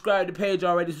haven't subscribed to the page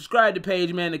already, subscribe to the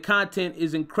page, man. The content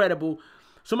is incredible.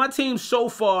 So my team so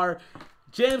far,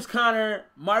 James Conner,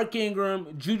 Mark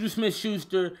Ingram, Juju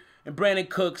Smith-Schuster, and Brandon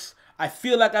Cooks. I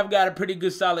feel like I've got a pretty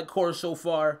good solid core so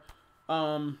far.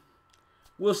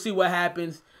 We'll see what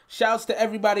happens. Shouts to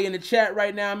everybody in the chat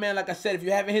right now, man. Like I said, if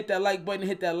you haven't hit that like button,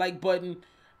 hit that like button.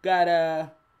 Got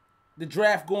the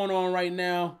draft going on right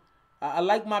now. I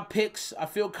like my picks. I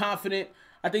feel confident.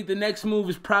 I think the next move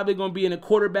is probably going to be in a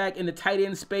quarterback in the tight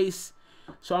end space.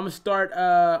 So I'm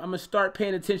gonna start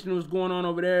paying attention to what's going on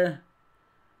over there.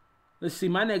 Let's see.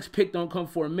 My next pick don't come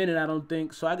for a minute, I don't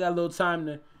think. So I got a little time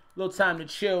to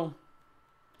chill.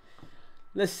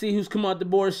 Let's see who's come off the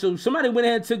board. So somebody went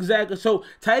ahead and took Zach. So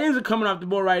tight ends are coming off the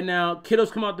board right now. Kittle's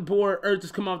come off the board. Ertz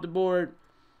has come off the board.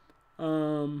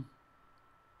 Okay,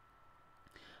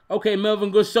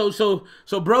 Melvin Good. So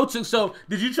bro took. So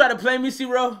did you try to play me,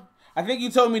 C-Ro? I think you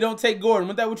told me don't take Gordon.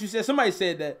 Was that what you said? Somebody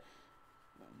said that.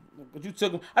 But you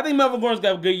took him. I think Melvin Gordon's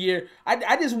got a good year.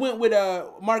 I just went with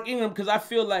Mark Ingram because I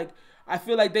feel like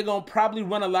they're gonna probably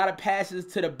run a lot of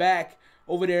passes to the back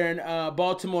over there in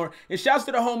Baltimore. And shouts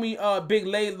to the homie Big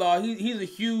Laidlaw. He's a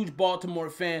huge Baltimore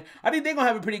fan. I think they're going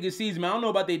to have a pretty good season, man. I don't know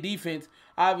about their defense.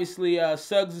 Obviously,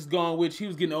 Suggs is gone, which he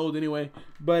was getting old anyway.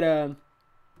 But,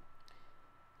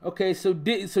 okay, so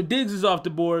Diggs is off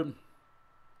the board.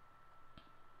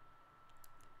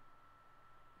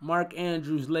 Mark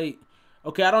Andrews late.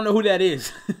 Okay, I don't know who that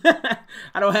is.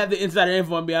 I don't have the insider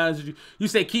info, I'll be honest with you. You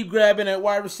say keep grabbing at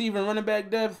wide receiver and running back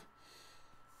depth?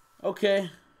 Okay.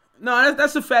 No,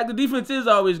 that's a fact. The defense is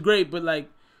always great, but, like,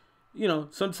 you know,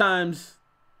 sometimes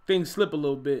things slip a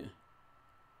little bit.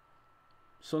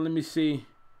 So let me see.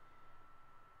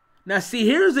 Now, see,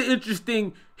 here's the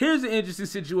interesting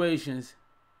situations.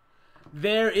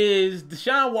 There is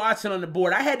Deshaun Watson on the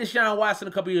board. I had Deshaun Watson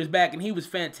a couple years back, and he was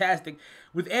fantastic.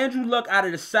 With Andrew Luck out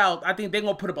of the South, I think they're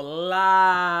going to put up a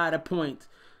lot of points.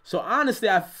 So, honestly,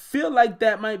 I feel like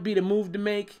that might be the move to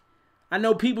make. I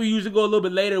know people usually go a little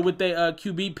bit later with their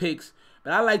QB picks,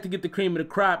 but I like to get the cream of the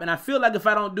crop. And I feel like if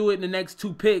I don't do it in the next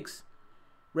 2 picks,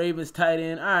 Ravens tight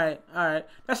end. All right.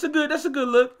 That's a good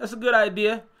look. That's a good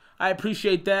idea. I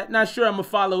appreciate that. Not sure I'm gonna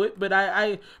follow it, but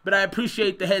I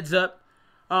appreciate the heads up.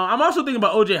 I'm also thinking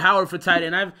about OJ Howard for tight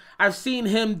end. I've seen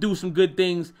him do some good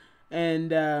things,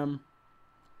 and you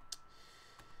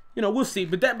know, we'll see.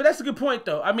 But that's a good point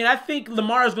though. I mean, I think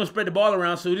Lamar is gonna spread the ball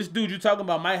around, so this dude you're talking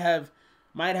about might have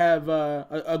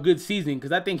a good season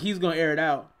because I think he's going to air it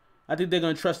out. I think they're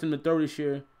going to trust him to throw this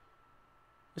year.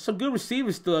 There's some good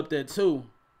receivers still up there, too.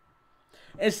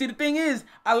 And see, the thing is,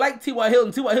 I like T.Y.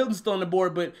 Hilton. T.Y. Hilton's still on the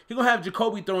board, but he's going to have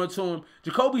Jacoby throwing to him.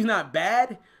 Jacoby's not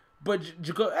bad, but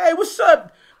hey, what's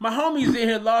up? My homie's in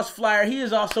here, Lost Flyer. He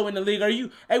is also in the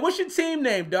league. Hey, what's your team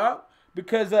name, dog?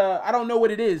 Because I don't know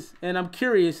what it is, and I'm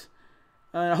curious.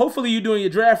 Hopefully you're doing your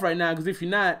draft right now, because if you're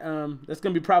not, that's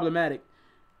going to be problematic.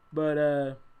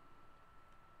 But,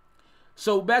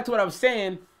 so back to what I was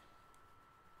saying,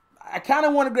 I kind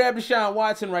of want to grab Deshaun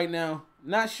Watson right now.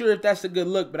 Not sure if that's a good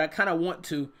look, but I kind of want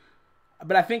to.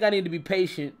 But I think I need to be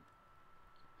patient.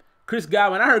 Chris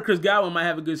Godwin. I heard Chris Godwin might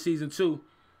have a good season too.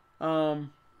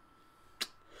 Um,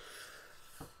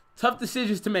 tough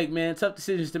decisions to make, man. Tough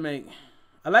decisions to make.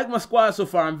 I like my squad so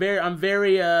far. I'm very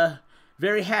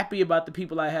happy about the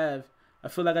people I have. I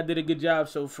feel like I did a good job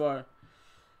so far.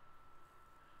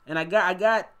 And I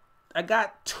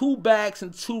got 2 backs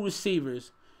and 2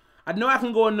 receivers. I know I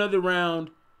can go another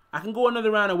round. I can go another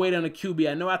round and wait on a QB.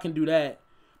 I know I can do that.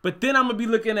 But then I'm going to be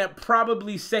looking at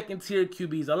probably second-tier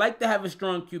QBs. I like to have a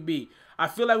strong QB. I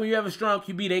feel like when you have a strong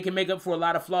QB, they can make up for a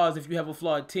lot of flaws if you have a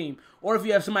flawed team. Or if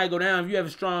you have somebody go down, if you have a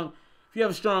strong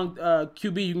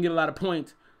QB, you can get a lot of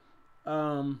points. So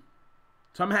I'm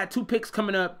going to have 2 picks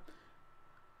coming up.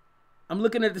 I'm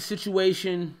looking at the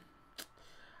situation.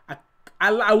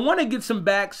 I want to get some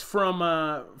backs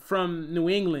from New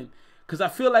England because I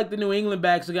feel like the New England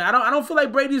backs again. I don't feel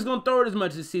like Brady's gonna throw it as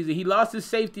much this season. He lost his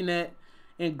safety net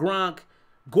and Gronk.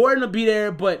 Gordon will be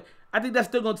there, but I think that's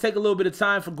still gonna take a little bit of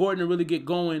time for Gordon to really get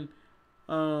going.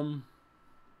 So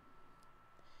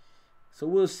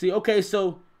we'll see. Okay,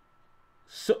 so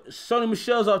Sony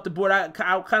Michel's off the board. I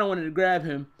kind of wanted to grab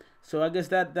him, so I guess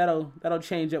that'll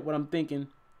change up what I'm thinking.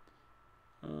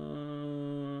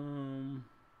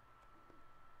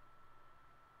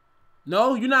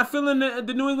 No, you're not feeling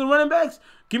the New England running backs?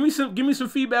 Give me some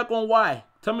feedback on why.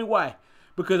 Tell me why.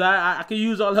 Because I can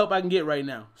use all the help I can get right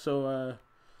now. So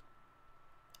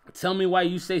tell me why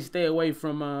you say stay away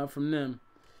from them.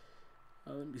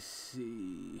 Let me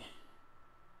see.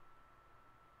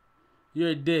 You're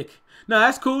a dick. No,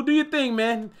 that's cool. Do your thing,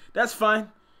 man. That's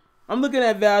fine. I'm looking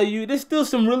at value. There's still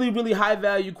some really, really high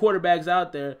value quarterbacks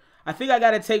out there. I think I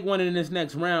got to take one in this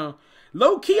next round.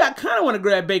 Low key, I kind of want to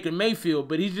grab Baker Mayfield,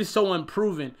 but he's just so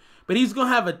unproven. But he's gonna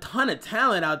have a ton of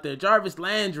talent out there. Jarvis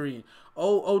Landry, and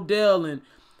Odell, and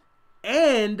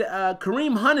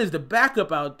Kareem Hunt is the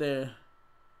backup out there.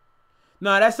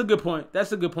 No, that's a good point.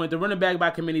 That's a good point. The running back by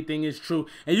committee thing is true,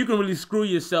 and you can really screw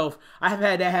yourself. I have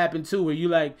had that happen too, where you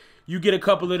get a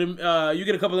couple of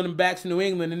them backs in New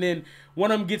England, and then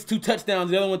one of them gets 2 touchdowns,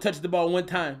 the other one touches the ball 1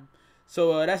 time.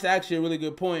 So that's actually a really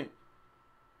good point.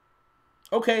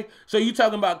 Okay, so you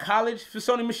talking about college for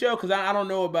Sony Michel? Because I don't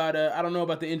know about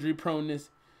the injury proneness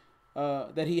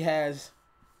that he has.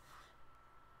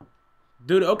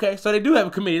 Dude, okay, so they do have a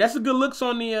committee. That's a good looks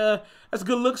on the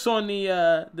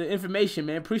the information,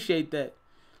 man. Appreciate that.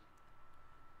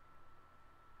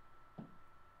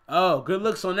 Oh, good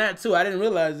looks on that too. I didn't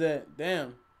realize that.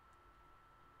 Damn.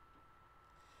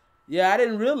 Yeah, I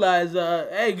didn't realize.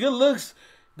 Hey, good looks.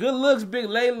 Good looks, Big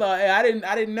Laylaw. Hey,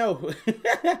 I didn't know.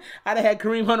 I'd have had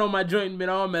Kareem Hunt on my joint and been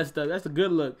all messed up. That's a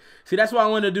good look. See, that's why I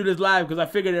wanted to do this live, because I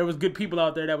figured there was good people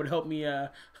out there that would help me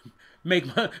make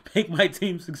my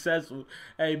team successful.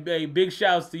 Hey, big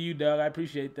shouts to you, dog. I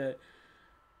appreciate that.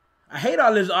 I hate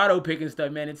all this auto picking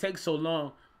stuff, man. It takes so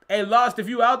long. Hey, Lost, if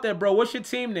you out there, bro, what's your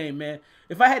team name, man?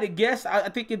 If I had to guess, I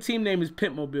think your team name is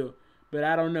Pitmobile, but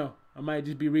I don't know. I might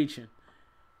just be reaching.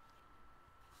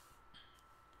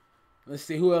 Let's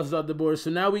see who else is off the board. So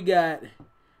now we got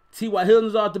T.Y.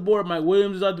 Hilton's off the board. Mike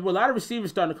Williams is off the board. A lot of receivers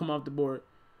starting to come off the board.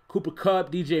 Cooper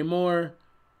Kupp, DJ Moore.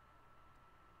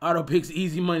 Auto picks,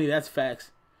 easy money. That's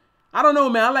facts. I don't know,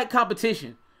 man. I like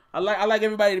competition. I like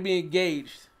everybody to be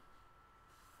engaged.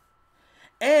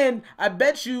 And I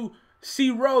bet you,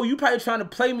 C-Row, you probably trying to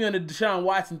play me on the Deshaun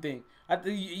Watson thing.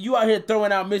 You out here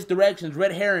throwing out misdirections,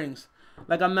 red herrings.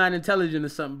 Like I'm not intelligent or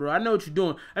something, bro. I know what you're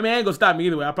doing. I mean, I ain't gonna stop me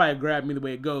either way. I'll probably grab me the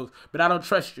way it goes. But I don't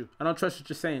trust you. I don't trust what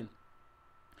you're saying.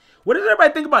 What does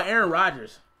everybody think about Aaron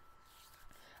Rodgers?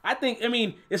 I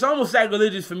mean, it's almost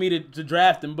sacrilegious for me to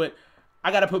draft him, but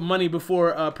I got to put money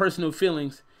before personal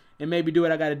feelings and maybe do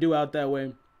what I got to do out that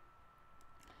way.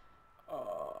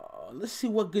 Let's see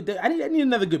what good... I need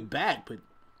another good back,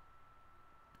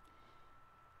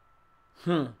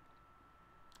 but...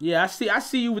 Yeah, I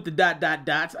see you with the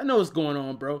dots. I know what's going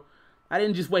on, bro. I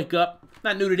didn't just wake up. I'm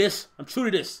not new to this. I'm true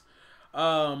to this.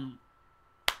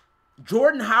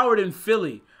 Jordan Howard in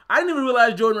Philly. I didn't even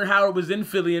realize Jordan Howard was in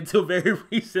Philly until very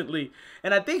recently.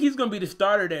 And I think he's going to be the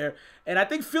starter there. And I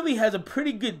think Philly has a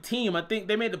pretty good team. I think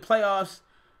they made the playoffs.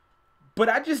 But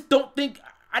I just don't think...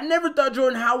 I never thought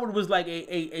Jordan Howard was like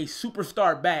a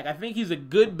superstar back. I think he's a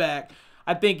good back.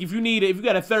 I think if you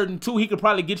got a 3rd and 2, he could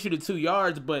probably get you to 2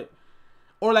 yards, but...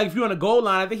 Or like if you're on a goal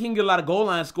line, I think he can get a lot of goal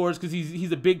line scores because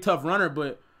he's a big, tough runner.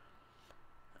 But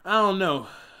I don't know.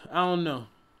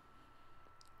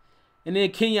 And then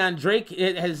Kenyon Drake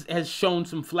has shown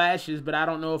some flashes, but I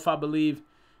don't know if I believe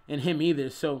in him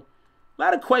either. So a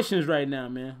lot of questions right now,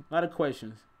 man. A lot of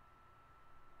questions.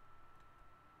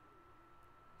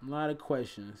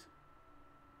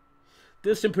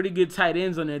 There's some pretty good tight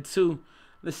ends on there too.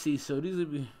 Let's see. So these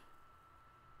would be...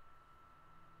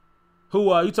 Who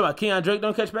you talking about? Keon Drake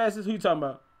don't catch passes? Who you talking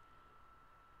about?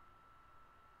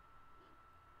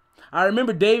 I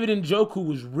remember David Njoku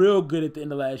was real good at the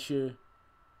end of last year.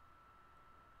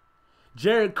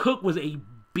 Jared Cook was a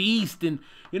beast, and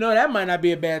you know that might not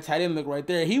be a bad tight end look right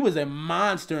there. He was a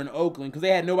monster in Oakland because they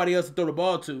had nobody else to throw the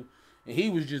ball to, and he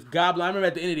was just gobbling. I remember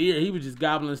at the end of the year he was just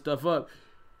gobbling stuff up.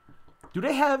 Do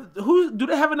they have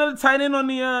another tight end on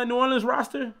the New Orleans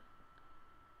roster?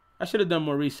 I should have done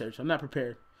more research. I'm not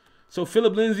prepared. So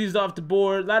Phillip Lindsay's off the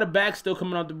board. A lot of backs still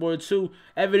coming off the board too.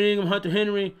 Evan Ingram, Hunter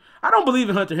Henry. I don't believe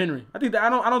in Hunter Henry. I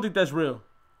don't think that's real.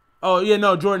 Oh yeah,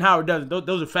 no, Jordan Howard doesn't.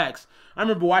 Those are facts. I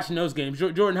remember watching those games.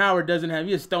 Jordan Howard doesn't have.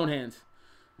 He has stone hands.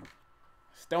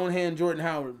 Stone hand Jordan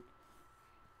Howard.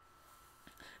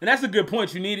 And that's a good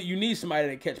point. You need somebody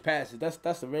to catch passes.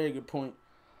 That's a very good point.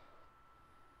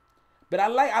 But I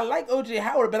like O.J.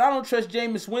 Howard, but I don't trust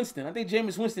Jameis Winston. I think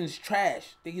Jameis Winston is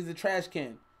trash. I think he's a trash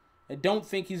can. I don't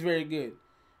think he's very good.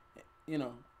 You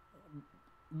know.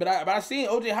 But I seen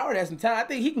O.J. Howard has some talent. I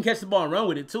think he can catch the ball and run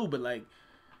with it too, but like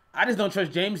I just don't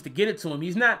trust James to get it to him.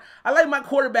 He's not. I like my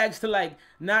quarterbacks to like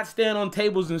not stand on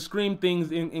tables and scream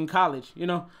things in college. You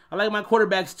know, I like my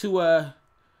quarterbacks to.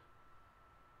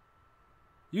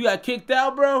 You got kicked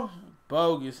out, bro?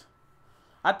 Bogus.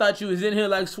 I thought you was in here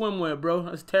like swimwear, bro.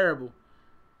 That's terrible.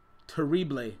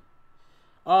 Terrible.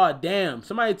 Oh damn!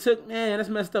 Somebody took. Man, that's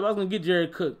messed up. I was gonna get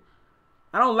Jared Cook.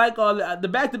 I don't like all the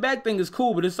back-to-back thing is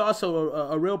cool, but it's also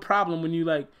a real problem when you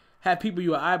like have people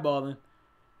you are eyeballing.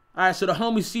 All right, so the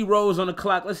homie C Rose on the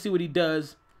clock. Let's see what he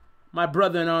does. My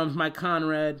brother in arms, Mike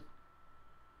Conrad.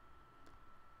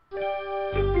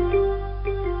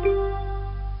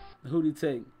 Who'd he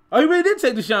take? Oh, he really did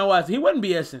take Deshaun Watson. He wasn't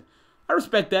BSing. I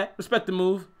respect that. Respect the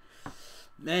move.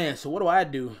 Man, so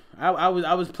what do? I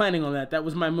was planning on that. That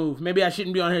was my move. Maybe I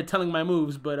shouldn't be on here telling my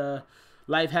moves, but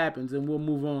life happens and we'll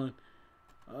move on.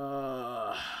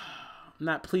 I'm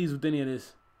not pleased with any of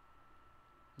this.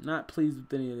 Not pleased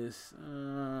with any of this.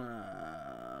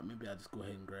 Maybe I'll just go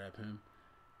ahead and grab him.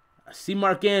 I see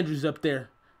Mark Andrews up there.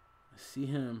 I see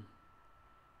him.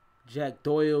 Jack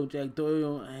Doyle.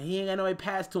 He ain't got no way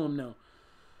past to him though.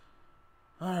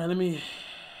 All right, let me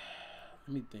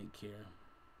think here.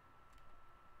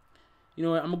 You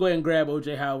know what? I'm gonna go ahead and grab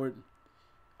O.J. Howard.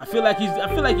 I feel like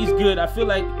he's good. I feel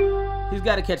like he's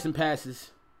got to catch some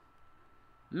passes.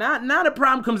 Now the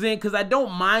problem comes in because I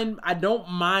don't mind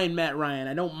Matt Ryan.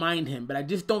 I don't mind him, but I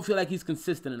just don't feel like he's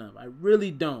consistent enough. I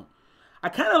really don't. I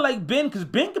kind of like Ben because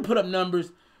Ben can put up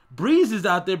numbers. Breeze is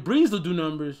out there. Breeze will do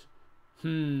numbers.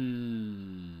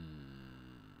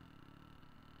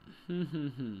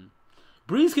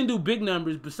 Breeze can do big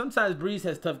numbers, but sometimes Breeze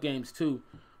has tough games too.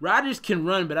 Rodgers can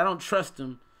run, but I don't trust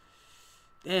him.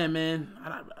 Damn, man.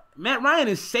 Matt Ryan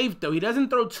is safe, though. He doesn't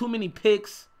throw too many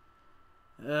picks.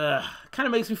 Kind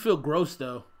of makes me feel gross,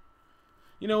 though.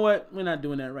 You know what? We're not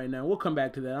doing that right now. We'll come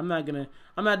back to that. I'm not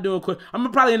doing quick. I'm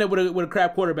gonna probably end up with a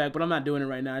crap quarterback, but I'm not doing it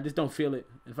right now. I just don't feel it.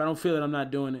 If I don't feel it, I'm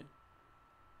not doing it.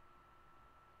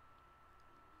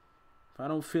 If I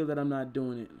don't feel that, I'm not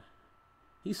doing it.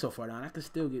 He's so far down. I could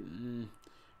still get.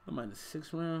 I'm in the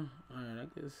 6th round. All right, I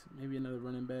guess maybe another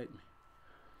running back.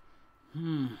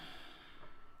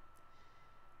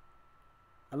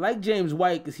 I like James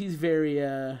White because he's very.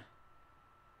 I'm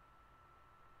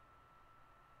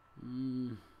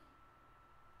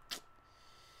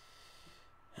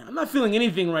not feeling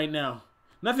anything right now.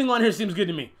 Nothing on here seems good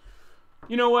to me.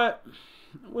 You know what?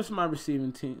 What's my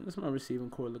receiving team? What's my receiving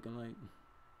core looking like?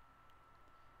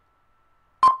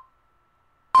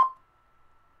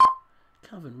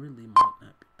 Calvin Ridley might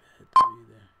not be bad though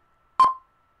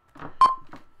either.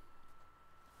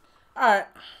 All right.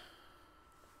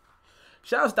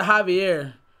 Shoutouts to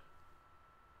Javier.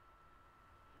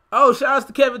 Oh, shoutouts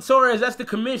to Kevin Torres. That's the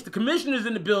commission. The commissioner's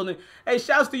in the building. Hey,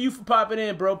 shouts to you for popping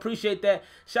in, bro. Appreciate that.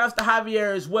 Shouts to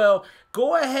Javier as well.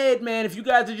 Go ahead, man. If you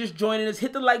guys are just joining us,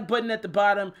 hit the like button at the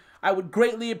bottom. I would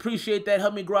greatly appreciate that.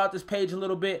 Help me grow out this page a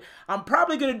little bit. I'm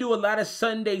probably going to do a lot of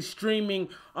Sunday streaming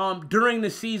during the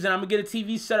season. I'm going to get a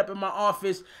TV set up in my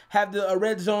office, have the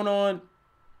red zone on,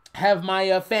 have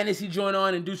my fantasy joint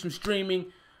on, and do some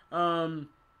streaming.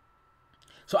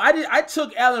 So I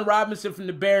took Allen Robinson from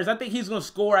the Bears. I think he's going to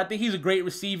score. I think he's a great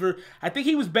receiver. I think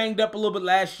he was banged up a little bit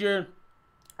last year.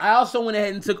 I also went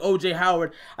ahead and took O.J.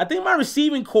 Howard. I think my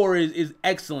receiving core is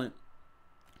excellent.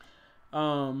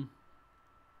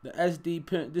 The SD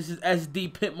Pimp. This is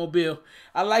SD Pimp Mobile.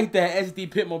 I like that SD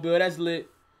Pimp Mobile. That's lit.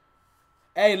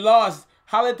 Hey, Lost.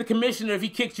 Holler at the commissioner if he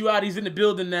kicked you out. He's in the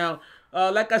building now.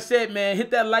 Like I said, man,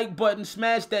 hit that like button,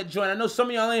 smash that joint. I know some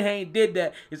of y'all in here ain't did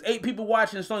that. It's 8 people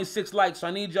watching, it's only 6 likes, so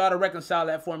I need y'all to reconcile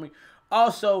that for me.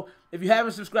 Also, if you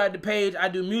haven't subscribed to the page, I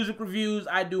do music reviews.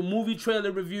 I do movie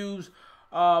trailer reviews.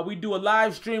 We do a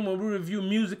live stream where we review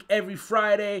music every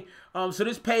Friday. So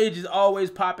this page is always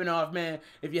popping off, man.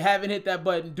 If you haven't hit that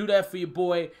button, do that for your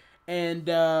boy. And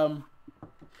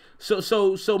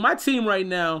so my team right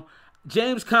now,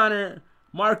 James Conner,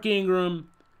 Mark Ingram,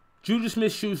 Juju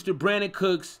Smith-Schuster, Brandon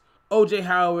Cooks, O.J.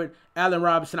 Howard, Allen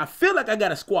Robinson. I feel like I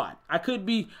got a squad. I could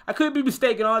be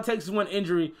mistaken. All it takes is one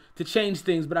injury to change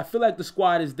things, but I feel like the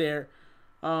squad is there.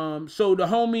 So the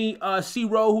homie C.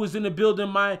 Rowe, who is in the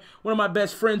building, one of my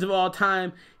best friends of all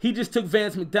time, he just took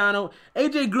Vance McDonald.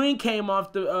 AJ Green came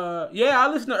off the yeah, I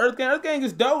listen to Earth Gang. Earth Gang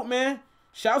is dope, man.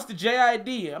 Shouts to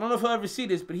JID. I don't know if he'll ever see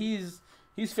this, but he's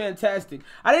fantastic.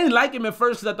 I didn't like him at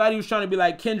first because I thought he was trying to be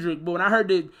like Kendrick, but when I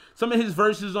heard some of his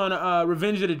verses on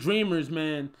Revenge of the Dreamers,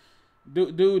 man,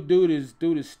 dude is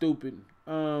stupid.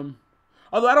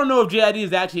 Although I don't know if JID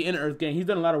is actually in Earth Gang. He's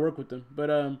done a lot of work with them,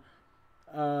 but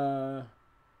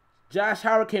Josh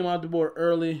Howard came off the board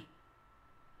early.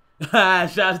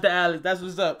 Shouts to Alex. That's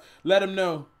what's up. Let him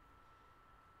know.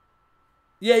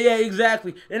 Yeah,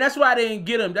 exactly. And that's why I didn't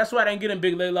get him. That's why I didn't get him,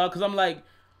 Big Laylaw, because I'm like,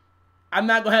 I'm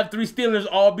not going to have 3 Steelers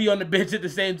all be on the bench at the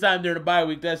same time during the bye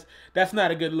week. That's not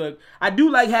a good look. I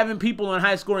do like having people on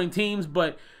high-scoring teams,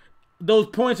 but those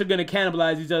points are going to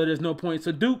cannibalize each other. There's no point.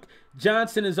 So Duke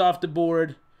Johnson is off the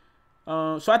board.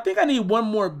 So I think I need one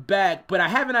more back, but I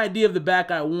have an idea of the back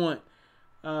I want.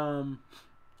 And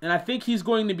I think he's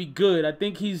going to be good. I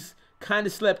think he's kind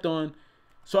of slept on.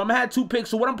 So I'm going to have 2 picks.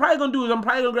 So what I'm probably going to do is I'm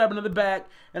probably going to grab another back,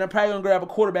 and I'm probably going to grab a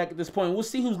quarterback at this point. We'll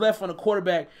see who's left on the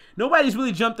quarterback. Nobody's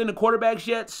really jumped into quarterbacks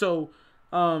yet, so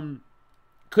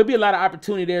could be a lot of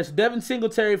opportunity there. So Devin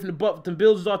Singletary from the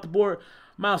Bills is off the board.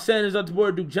 Miles Sanders off the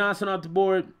board. Duke Johnson off the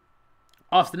board.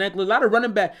 Austin Eckler. A lot of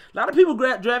running back. A lot of people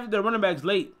drafted their running backs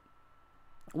late,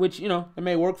 which, it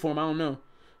may work for them. I don't know.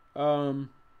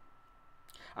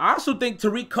 I also think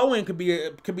Tariq Cohen could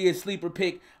be a sleeper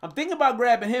pick. I'm thinking about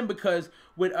grabbing him because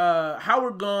with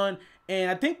Howard gone,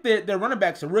 and I think that their running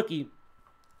back's a rookie,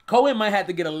 Cohen might have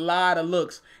to get a lot of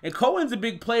looks. And Cohen's a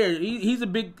big player. He's a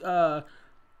big time.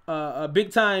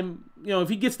 If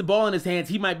he gets the ball in his hands,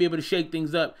 he might be able to shake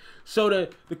things up. So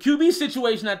the QB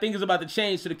situation, I think, is about to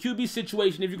change. So the QB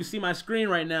situation, if you can see my screen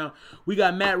right now, we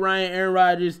got Matt Ryan, Aaron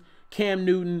Rodgers, Cam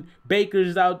Newton,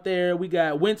 Baker's out there. We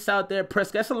got Wentz out there.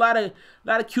 Prescott. That's a lot of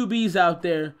QBs out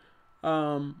there.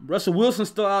 Russell Wilson's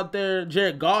still out there.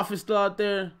 Jared Goff is still out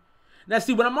there. Now,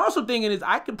 see, what I'm also thinking is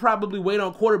I could probably wait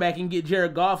on quarterback and get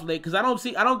Jared Goff late because I don't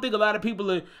think a lot of people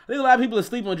are. I think a lot of people are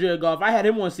sleeping on Jared Goff. I had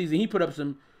him one season. He put up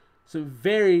some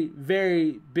very,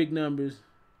 very big numbers.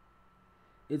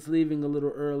 It's leaving a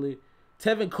little early.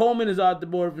 Tevin Coleman is out the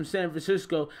board from San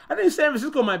Francisco. I think San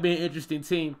Francisco might be an interesting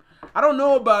team. I don't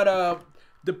know about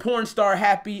the porn star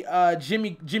happy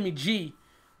Jimmy G.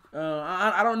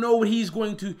 I don't know what he's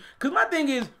going to. Because my thing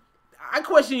is, I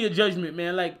question your judgment,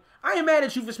 man. Like, I ain't mad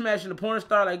at you for smashing the porn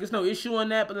star. Like, there's no issue on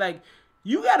that. But, like,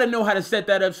 you got to know how to set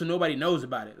that up so nobody knows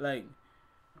about it. Like,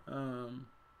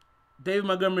 David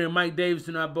Montgomery and Mike Davis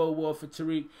do not bode well for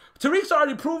Tariq. Tariq's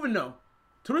already proven, though.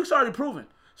 Tariq's already proven.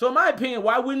 So, in my opinion,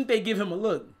 why wouldn't they give him a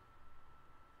look?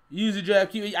 Use a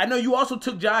draft. I know you also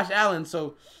took Josh Allen,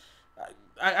 so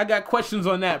I got questions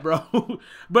on that, bro.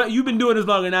 But you've been doing this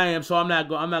longer than I am, so I'm not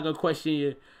gonna question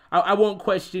you. I won't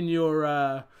question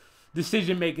your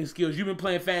decision making skills. You've been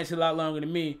playing fantasy a lot longer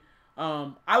than me.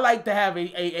 I like to have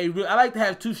I like to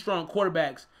have 2 strong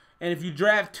quarterbacks, and if you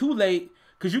draft too late,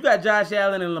 because you got Josh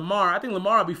Allen and Lamar, I think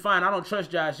Lamar will be fine. I don't trust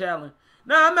Josh Allen.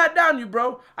 No, I'm not doubting you,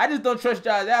 bro. I just don't trust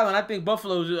Josh Allen. I think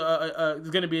Buffalo's is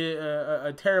going to be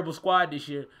a terrible squad this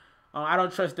year. I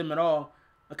don't trust them at all.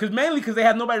 Mainly because they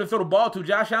have nobody to throw the ball to.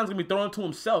 Josh Allen's going to be throwing to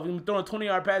himself. He's going to be throwing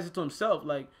 20-yard passes to himself.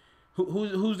 Like,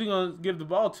 who's he going to give the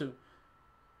ball to?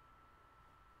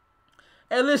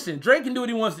 Hey, listen, Drake can do what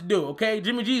he wants to do, okay?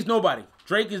 Jimmy G is nobody.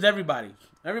 Drake is everybody.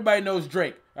 Everybody knows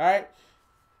Drake, all right?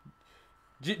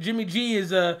 Jimmy G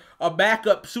is a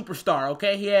backup superstar,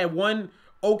 okay? He had one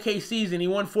okay season. He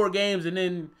won 4 games, and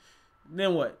then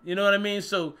what? You know what I mean?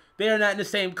 So they are not in the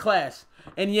same class.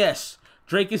 And yes,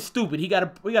 Drake is stupid. We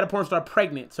got a porn star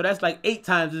pregnant, so that's like 8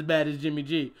 times as bad as Jimmy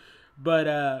G.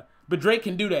 But Drake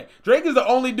can do that. Drake is the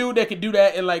only dude that can do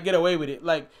that and like get away with it.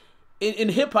 Like in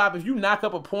hip hop, if you knock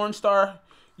up a porn star,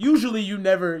 usually you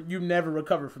never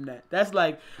recover from that. That's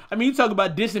like, I mean, you talk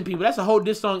about dissing people. That's a whole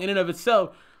diss song in and of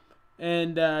itself.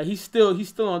 And he's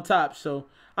still on top. So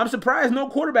I'm surprised no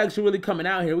quarterbacks are really coming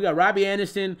out here. We got Robbie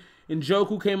Anderson and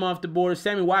Njoku came off the board.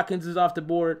 Sammy Watkins is off the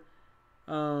board.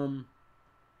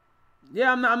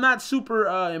 Yeah, I'm not super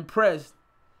impressed.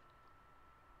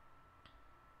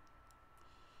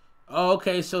 Oh,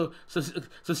 okay, so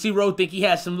C-Row think he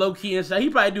has some low-key insight. He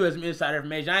probably do have some insider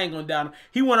information. I ain't gonna doubt him.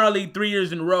 He won our league 3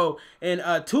 years in a row, and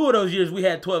 2 of those years we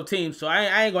had 12 teams, so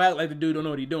I ain't gonna act like the dude don't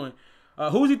know what he's doing.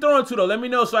 Who's he throwing to, though? Let me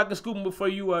know so I can scoop him before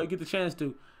you get the chance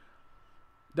to.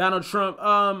 Donald Trump.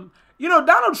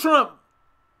 Donald Trump,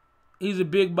 he's a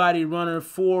big-body runner.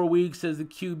 4 weeks as the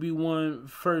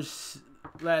QB1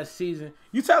 last season.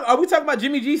 Are we talking about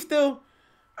Jimmy G still?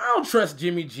 I don't trust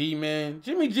Jimmy G, man.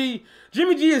 Jimmy G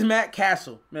is Matt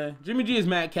Castle, man. Jimmy G is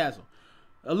Matt Castle.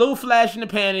 A little flash in the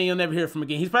pan and you'll never hear from him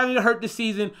again. He's probably going to hurt this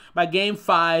season by game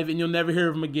 5 and you'll never hear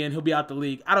of him again. He'll be out the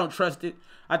league. I don't trust it.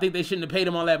 I think they shouldn't have paid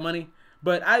him all that money.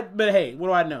 But hey, what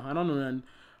do I know? I don't know nothing.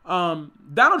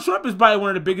 Donald Trump is probably one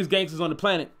of the biggest gangsters on the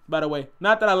planet, by the way.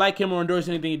 Not that I like him or endorse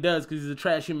anything he does because he's a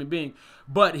trash human being.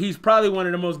 But he's probably one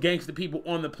of the most gangster people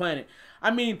on the planet.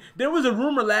 I mean, there was a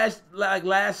rumor last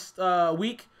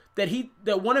week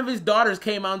that one of his daughters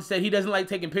came out and said he doesn't like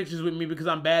taking pictures with me because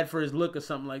I'm bad for his look or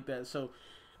something like that. So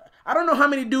I don't know how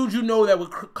many dudes you know that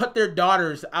would cut their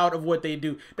daughters out of what they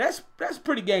do. That's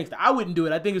pretty gangster. I wouldn't do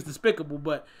it. I think it's despicable.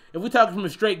 But if we're talking from a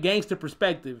straight gangster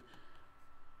perspective,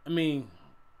 I mean,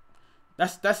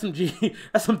 that's some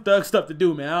that's some thug stuff to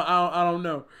do, man. I don't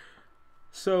know.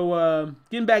 So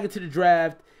getting back into the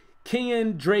draft,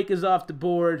 Kenyon Drake is off the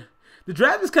board. The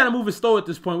draft is kind of moving slow at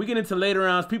this point. We get into later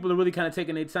rounds. People are really kind of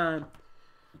taking their time.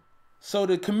 So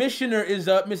the commissioner is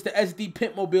up, Mr. SD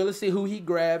Pimp Mobile. Let's see who he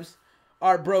grabs.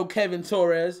 Our bro Kevin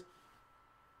Torres.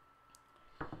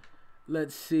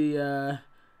 Let's see who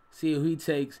he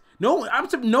takes. No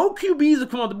QBs have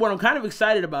come off the board. I'm kind of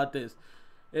excited about this.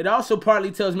 It also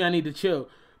partly tells me I need to chill.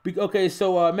 Okay,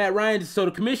 so Matt Ryan. So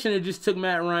the commissioner just took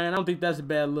Matt Ryan. I don't think that's a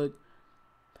bad look.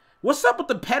 What's up with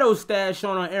the pedo stash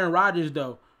on Aaron Rodgers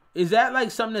though? Is that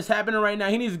like something that's happening right now?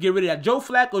 He needs to get rid of that. Joe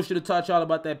Flacco should have taught y'all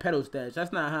about that pedo stash.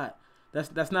 That's not hot.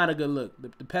 That's not a good look.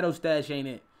 The pedo stash ain't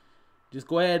it. Just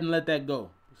go ahead and let that go.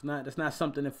 That's not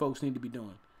something that folks need to be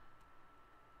doing.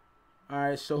 All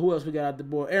right, so who else we got out the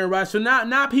board? Aaron Rodgers. So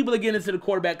now people are getting into the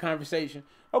quarterback conversation.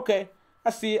 Okay,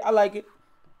 I see it. I like it.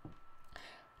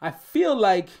 I feel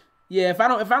like, yeah, if I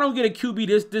don't get a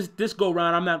QB this go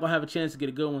round, I'm not gonna have a chance to get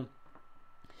a good one.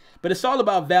 But it's all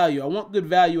about value. I want good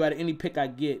value out of any pick I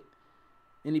get,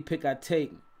 any pick I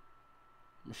take.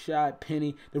 Rashad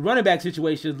Penny. The running back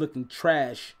situation is looking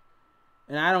trash.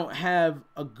 And I don't have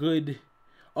a good...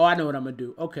 Oh, I know what I'm going to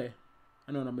do. Okay.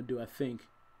 I know what I'm going to do, I think.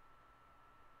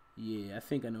 Yeah, I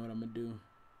think I know what I'm going to do.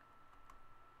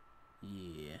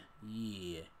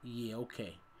 Yeah,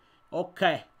 okay.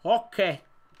 Okay.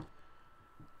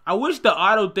 I wish the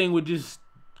auto thing would just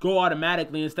go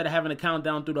automatically instead of having to count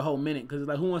down through the whole minute. Because,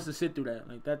 like, who wants to sit through that?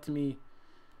 Like, that to me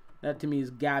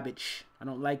is garbage. I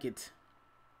don't like it.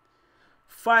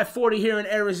 5:40 here in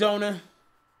Arizona.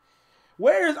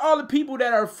 Where is all the people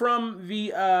that are from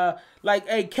the, like,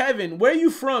 hey, Kevin, where you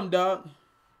from, dog?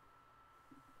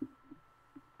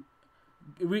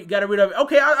 We got to read off.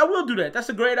 Okay, I will do that. That's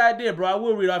a great idea, bro. I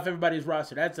will read off everybody's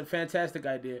roster. That's a fantastic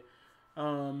idea.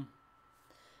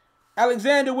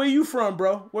 Alexander, where you from,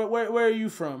 bro? Where are you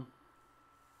from?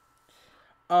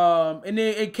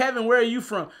 And Kevin, where are you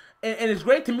from? And it's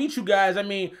great to meet you guys. I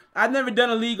mean, I've never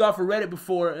done a league off of Reddit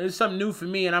before. It's something new for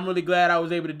me, and I'm really glad I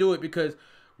was able to do it because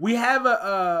we had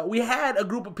a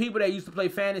group of people that used to play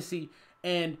fantasy,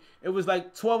 and it was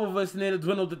like 12 of us, and then it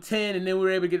dwindled to 10, and then we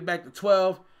were able to get back to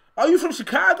 12. Are you from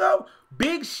Chicago?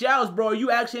 Big shouts, bro. Are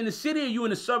you actually in the city or are you in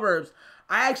the suburbs?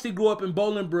 I actually grew up in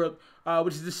Bolingbrook,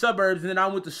 which is the suburbs, and then I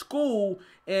went to school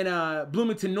in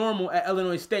Bloomington Normal at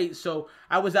Illinois State. So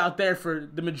I was out there for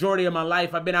the majority of my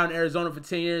life. I've been out in Arizona for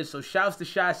 10 years. So shouts to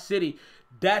Chi City.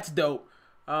 That's dope.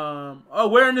 Oh,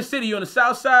 where in the city? You on the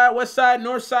south side, west side,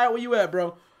 north side? Where you at,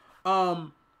 bro?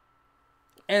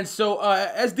 And so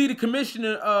SD the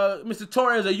commissioner, Mr.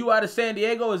 Torres, are you out of San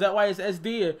Diego? Is that why it's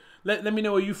SD? Let me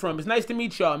know where you from. It's nice to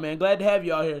meet y'all, man. Glad to have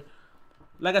y'all here.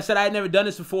 Like I said, I had never done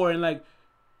this before, and like,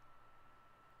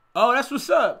 oh, that's what's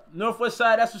up. Northwest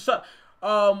side, that's what's up.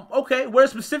 Okay, where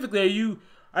specifically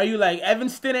are you like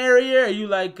Evanston area? Are you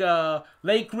like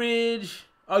Lake Ridge?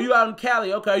 Are you out in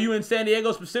Cali? Okay, are you in San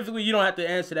Diego specifically? You don't have to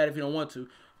answer that if you don't want to,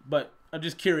 but I'm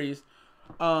just curious.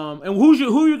 And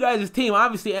who you guys' team?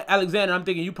 Obviously, Alexander, I'm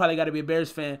thinking you probably got to be a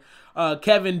Bears fan.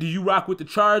 Kevin, do you rock with the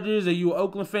Chargers? Are you an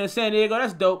Oakland fan? San Diego,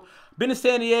 that's dope. Been to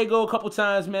San Diego a couple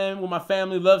times, man, with my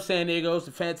family. Love San Diego. It's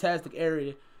a fantastic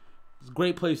area. It's a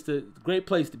great place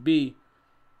to be.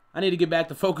 I need to get back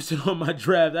to focusing on my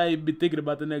draft. I ain't been thinking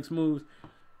about the next moves.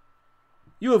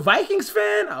 You a Vikings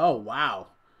fan? Oh, wow.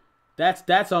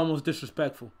 That's almost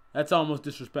disrespectful. That's almost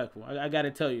disrespectful. I got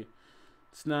to tell you.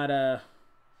 It's not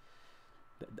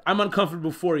I'm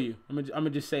uncomfortable for you. I'm gonna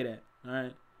just say that. All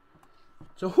right.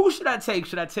 So who should I take?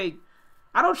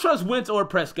 I don't trust Wentz or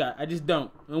Prescott. I just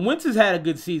don't. And Wentz has had a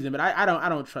good season, but I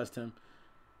don't trust him.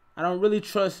 I don't really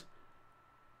trust.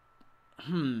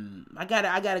 I got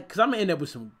it, because I'm gonna end up with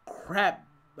some crap.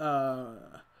 Man,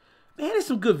 there's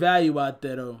some good value out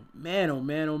there though. Man, oh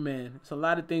man, oh man. It's a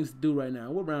lot of things to do right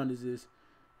now. What round is this?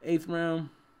 8th round.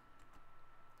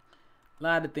 A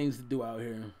lot of things to do out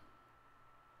here.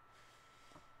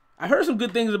 I heard some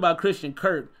good things about Christian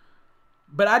Kirk,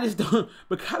 but I just don't.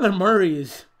 But Kyler Murray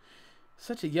is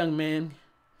such a young man.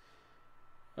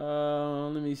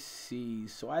 Let me see.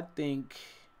 So I think.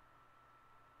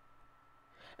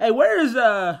 Hey, where is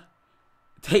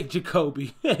take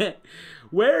Jacoby?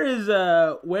 Where is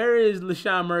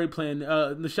LaShawn Murray playing?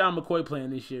 LaShawn McCoy playing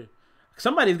this year?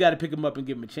 Somebody's got to pick him up and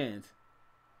give him a chance.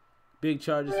 Big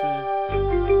Chargers fan.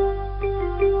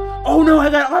 Oh no,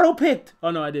 I got auto picked. Oh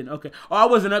no, I didn't. Okay. Oh, I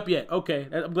wasn't up yet. Okay,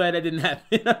 I'm glad that didn't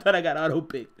happen. I thought I got auto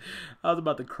picked. I was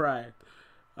about to cry.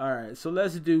 All right, so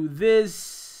let's do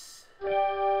this.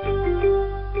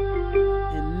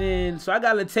 And then, so I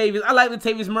got Latavius. I like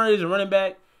Latavius Murray as a running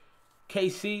back.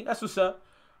 KC, that's what's up.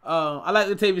 I like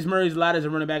Latavius Murray a lot as a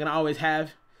running back, and I always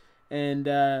have. And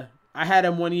I had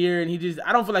him 1 year, and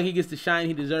I don't feel like he gets the shine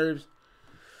he deserves.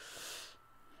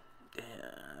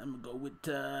 I'm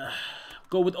gonna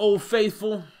go with Old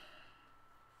Faithful.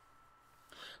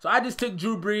 So I just took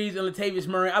Drew Brees and Latavius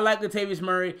Murray. I like Latavius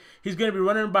Murray. He's gonna be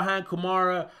running behind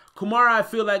Kamara. Kamara, I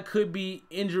feel like, could be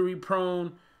injury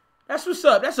prone. That's what's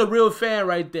up. That's a real fan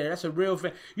right there. That's a real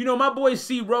fan. You know, my boy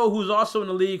C. Rowe, who's also in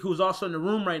the league, who's also in the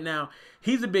room right now,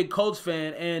 he's a big Colts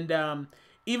fan. And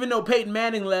even though Peyton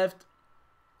Manning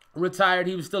retired,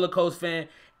 he was still a Colts fan.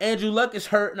 Andrew Luck is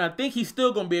hurt, and I think he's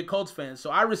still going to be a Colts fan. So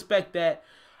I respect that.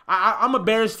 I'm a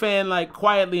Bears fan, like,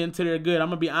 quietly until they're good. I'm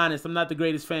going to be honest. I'm not the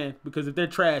greatest fan, because if they're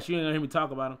trash, you ain't going to hear me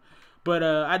talk about them. But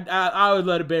I always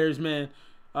love the Bears, man.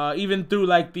 Even through,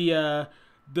 like, the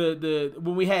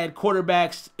when we had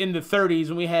quarterbacks in the 30s,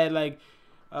 when we had like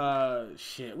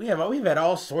we've had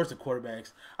all sorts of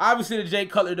quarterbacks. Obviously the Jay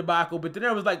Cutler debacle, but then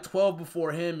there was like 12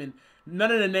 before him, and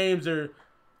none of the names are.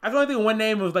 I can only think of one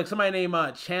name. Was like somebody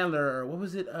named Chandler, or what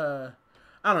was it? I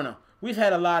don't know. We've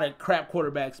had a lot of crap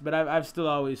quarterbacks, but I've still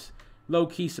always low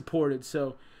key supported.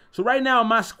 So right now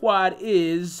my squad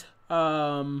is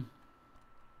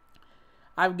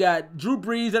I've got Drew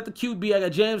Brees at the QB. I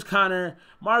got James Conner,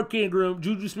 Mark Ingram,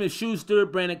 Juju Smith-Schuster,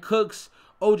 Brandon Cooks,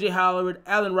 O.J. Howard,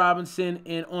 Allen Robinson,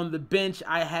 and on the bench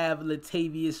I have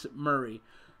Latavius Murray.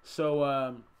 So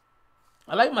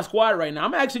I like my squad right now.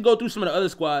 I'm gonna actually go through some of the other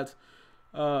squads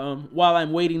while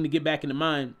I'm waiting to get back into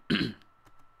mine.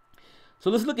 So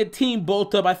let's look at Team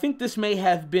Bolt Up. I think this may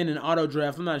have been an auto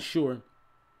draft. I'm not sure.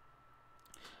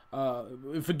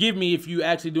 Forgive me if you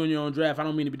actually doing your own draft. I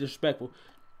don't mean to be disrespectful.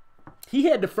 He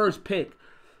had the first pick,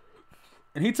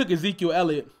 and he took Ezekiel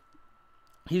Elliott.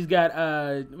 He's got,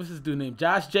 what's his dude name?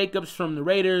 Josh Jacobs from the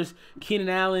Raiders, Keenan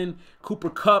Allen, Cooper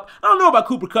Kupp. I don't know about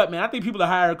Cooper Kupp, man. I think people are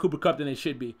higher Cooper Kupp than they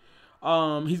should be.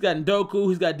 He's got Ndoku.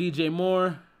 He's got DJ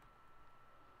Moore.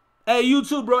 Hey, you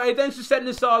too, bro. Hey, thanks for setting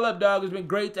this all up, dog. It's been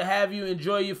great to have you.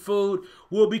 Enjoy your food.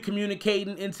 We'll be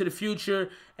communicating into the future,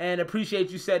 and appreciate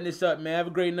you setting this up, man. Have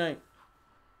a great night.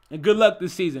 And good luck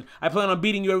this season. I plan on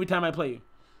beating you every time I play you.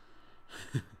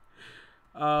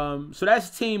 So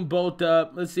that's Team Bolt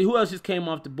Up. Let's see who else just came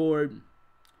off the board.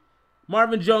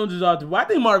 Marvin Jones is off the board. I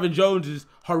think Marvin Jones is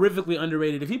horrifically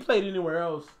underrated. If he played anywhere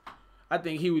else, I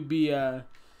think he would be. I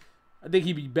think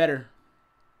he'd be better.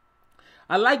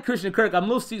 I like Christian Kirk. I'm a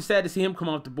little sad to see him come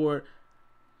off the board.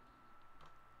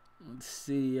 Let's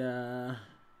see. Had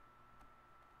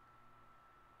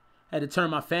to turn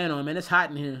my fan on, man. It's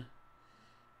hot in here.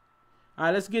 All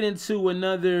right, let's get into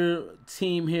another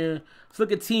team here. Let's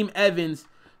look at Team Evans.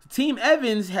 Team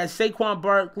Evans has Saquon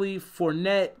Barkley,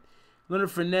 Leonard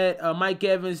Fournette, Mike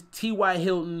Evans, T.Y.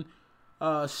 Hilton,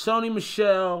 Sony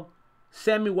Michel,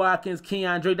 Sammy Watkins,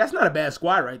 Kenyon Drake. That's not a bad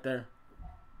squad right there.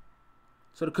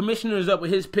 So the commissioner is up with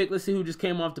his pick. Let's see who just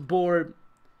came off the board.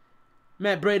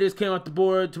 Matt Breida came off the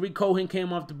board. Tariq Cohen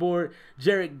came off the board.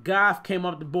 Jared Goff came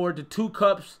off the board to 2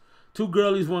 cups. 2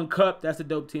 girlies, 1 cup. That's a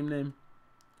dope team name.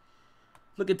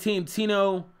 Look at Team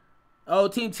Tino. Oh,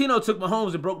 Team Tino took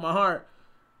Mahomes and broke my heart.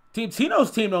 Team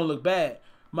Tino's team don't look bad.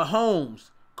 Mahomes,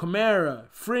 Kamara,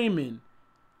 Freeman,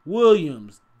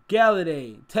 Williams,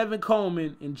 Galladay, Tevin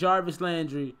Coleman, and Jarvis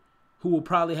Landry, who will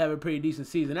probably have a pretty decent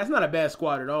season. That's not a bad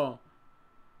squad at all.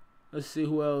 Let's see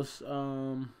who else.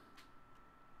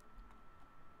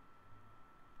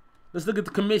 Let's look at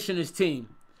the commissioner's team.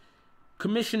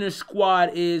 Commissioner's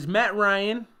squad is Matt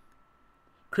Ryan,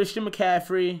 Christian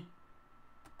McCaffrey,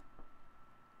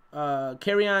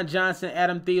 Kerryon Johnson,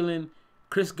 Adam Thielen,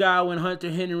 Chris Godwin, Hunter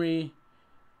Henry,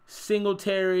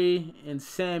 Singletary, and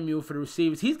Samuel for the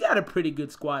receivers. He's got a pretty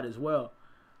good squad as well.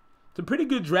 It's a pretty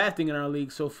good drafting in our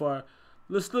league so far.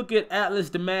 Let's look at Atlas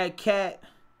the Mad Cat.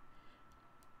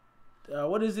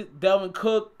 What is it? Delvin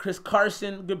Cook, Chris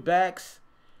Carson, good backs.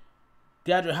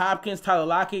 DeAndre Hopkins, Tyler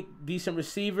Lockett, decent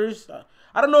receivers.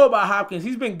 I don't know about Hopkins.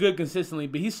 He's been good consistently,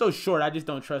 but he's so short. I just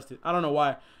don't trust it. I don't know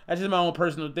why. That's just my own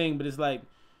personal thing, but it's like,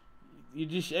 you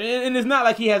just, and it's not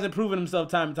like he hasn't proven himself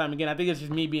time and time again. I think it's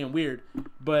just me being weird,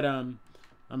 but I'm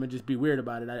gonna just be weird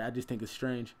about it. I just think it's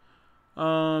strange.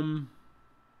 Evan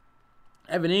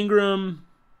Ingram.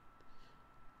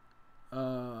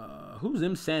 Who's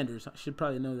M. Sanders? I should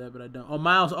probably know that, but I don't.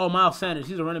 Miles Sanders.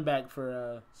 He's a running back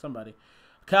for somebody.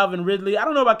 Calvin Ridley. I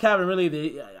don't know about Calvin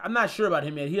Ridley. I'm not sure about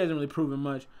him yet. He hasn't really proven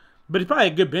much, but he's probably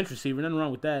a good bench receiver. Nothing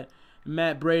wrong with that.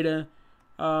 Matt Breida.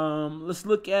 Let's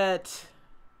look at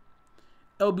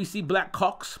LBC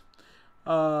Blackhawks.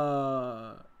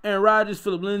 Aaron Rodgers,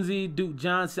 Phillip Lindsay, Duke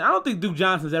Johnson. I don't think Duke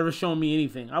Johnson's ever shown me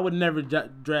anything. I would never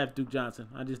draft Duke Johnson.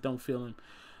 I just don't feel him.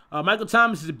 Michael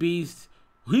Thomas is a beast.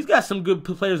 He's got some good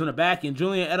players on the back end.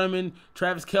 Julian Edelman,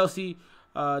 Travis Kelce,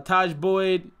 Taj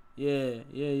Boyd. Yeah.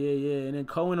 And then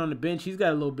Cohen on the bench. He's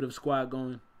got a little bit of squad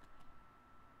going.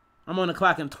 I'm on the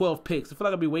clock in 12 picks. I feel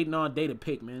like I'll be waiting all day to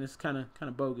pick, man. It's kind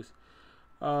of bogus.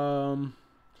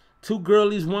 2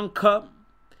 girlies, 1 cup.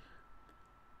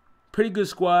 Pretty good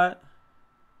squad.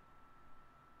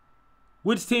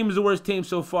 Which team is the worst team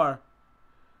so far?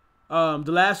 The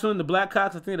last one, the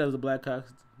Blackhawks. I think that was the Blackhawks.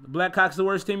 The Blackhawks the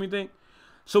worst team, you think?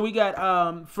 So we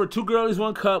got, for 2 girlies,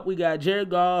 1 cup, we got Jared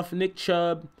Goff, Nick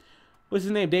Chubb. What's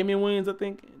his name? Damian Williams, I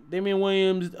think. Damian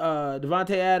Williams,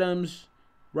 Devontae Adams,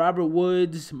 Robert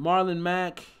Woods, Marlon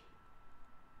Mack.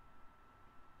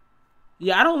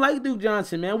 Yeah, I don't like Duke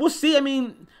Johnson, man. We'll see. I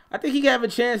mean, I think he could have a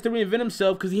chance to reinvent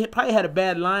himself because he probably had a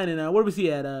bad line. And where was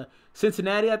he at?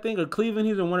 Cincinnati, I think, or Cleveland.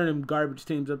 He's in one of them garbage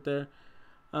teams up there.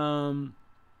 Austin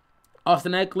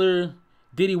Eckler,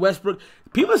 Diddy Westbrook.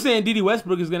 People are saying Diddy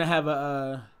Westbrook is gonna have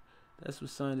a. That's what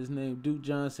signed his name. Duke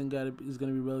Johnson is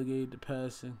gonna be relegated to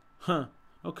passing. Huh.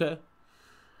 Okay.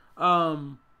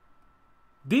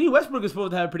 Diddy Westbrook is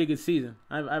supposed to have a pretty good season.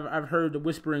 I've heard the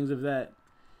whisperings of that.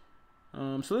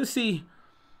 So let's see.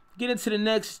 Get into the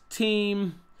next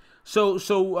team. So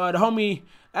the homie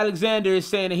Alexander is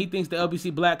saying that he thinks the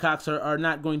LBC Blackhawks are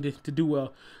not going to do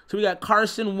well. So we got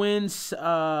Carson Wentz.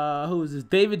 Who is this?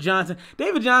 David Johnson.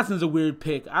 David Johnson's a weird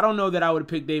pick. I don't know that I would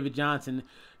pick David Johnson.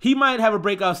 He might have a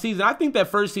breakout season. I think that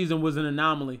first season was an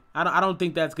anomaly. I don't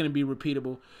think that's going to be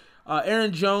repeatable.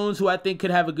 Aaron Jones, who I think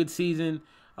could have a good season.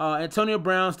 Antonio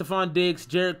Brown, Stephon Diggs,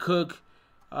 Jared Cook.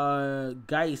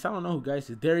 Geis. I don't know who Geis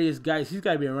is. Darius Geis. He's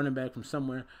got to be a running back from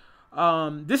somewhere.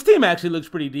 This team actually looks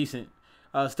pretty decent.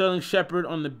 Sterling Shepard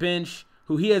on the bench,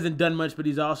 who he hasn't done much, but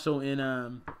he's also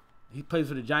in. He plays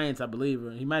for the Giants, I believe,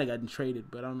 or he might have gotten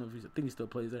traded, but I don't know if I think he still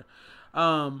plays there.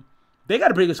 They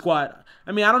got a pretty good squad.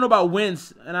 I mean, I don't know about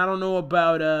Wentz, and I don't know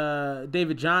about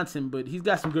David Johnson, but he's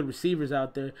got some good receivers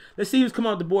out there. Let's see who's come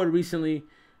on the board recently.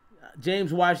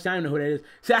 James Washington, I don't know who that is.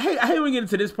 See, I hate when we get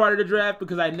into this part of the draft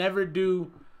because I never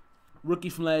do rookie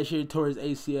from last year tore his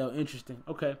ACL. Interesting.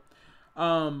 Okay.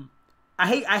 I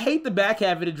hate the back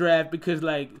half of the draft because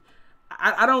like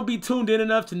I don't be tuned in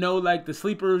enough to know like the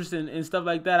sleepers and stuff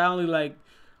like that. I only like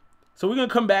so we're gonna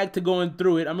come back to going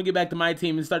through it. I'm gonna get back to my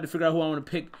team and start to figure out who I want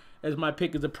to pick as my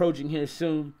pick is approaching here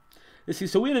soon. Let's see.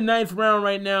 So we're in the 9th round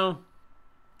right now.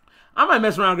 I might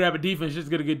mess around and grab a defense just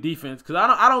to get a good defense because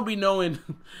I don't be knowing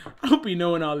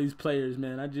all these players,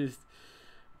 man. I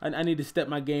need to step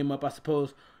my game up, I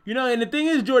suppose. You know, and the thing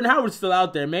is, Jordan Howard's still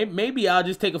out there. Maybe I'll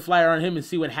just take a flyer on him and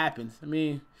see what happens. I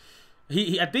mean,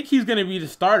 I think he's going to be the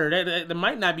starter. That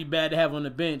might not be bad to have on the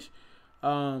bench.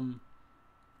 And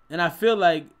I feel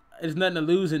like there's nothing to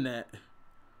lose in that.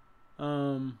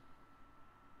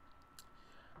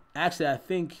 Actually, I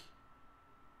think,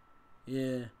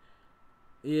 yeah,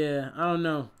 I don't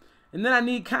know. And then I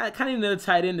need kind of another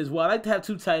tight end as well. I like to have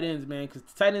 2 tight ends, man, because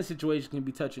the tight end situation can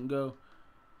be touch and go.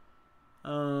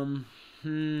 Obviously,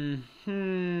 I'm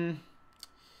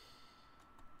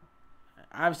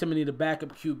gonna need a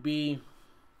backup QB.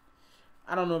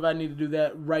 I don't know if I need to do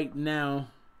that right now.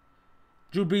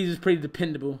 Drew Brees is pretty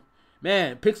dependable.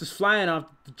 Man, picks is flying off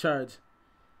the charts.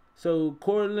 So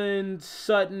Cortland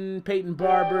Sutton, Peyton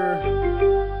Barber.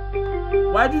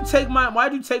 Why'd you take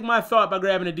my thought by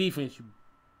grabbing a defense, you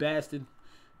bastard?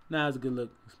 Nah, it's a good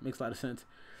look. Makes a lot of sense.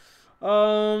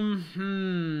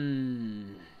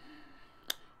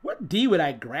 What D would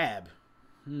I grab?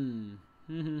 I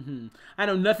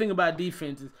know nothing about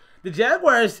defenses. The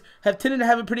Jaguars have tended to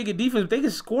have a pretty good defense, but they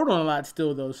get scored on a lot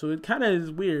still, though, so it kind of is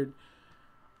weird.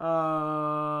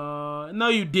 No,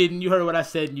 you didn't. You heard what I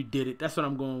said and you did it. That's what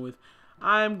I'm going with.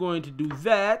 I'm going to do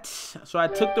that. So I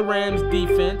took the Rams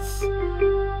defense.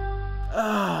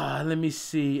 Let me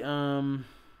see. How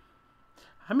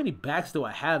many backs do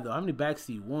I have though? How many backs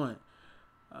do you want?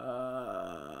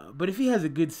 But if he has a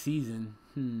good season,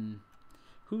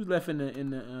 who's left in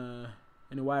the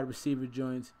wide receiver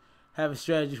joints? Have a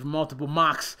strategy for multiple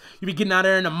mocks. You be getting out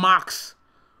there in the mocks.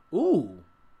 Ooh.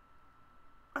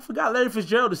 I forgot Larry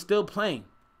Fitzgerald is still playing.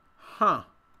 Huh.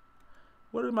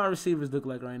 What do my receivers look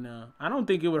like right now? I don't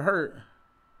think it would hurt.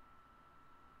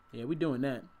 Yeah, we doing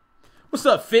that. What's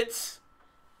up, Fitz?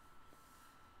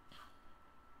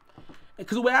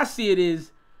 Because the way I see it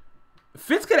is,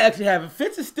 Fitz could actually have it.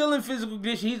 Fitz is still in physical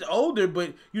condition. He's older,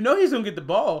 but you know he's gonna get the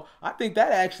ball. I think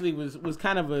that actually was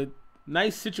kind of a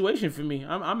nice situation for me.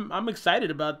 I'm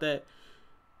excited about that.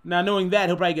 Now knowing that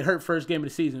he'll probably get hurt first game of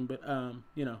the season, but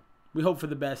you know, we hope for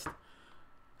the best.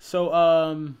 So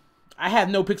I have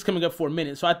no picks coming up for a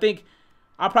minute. So I think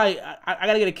I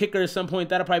gotta get a kicker at some point.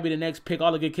 That'll probably be the next pick.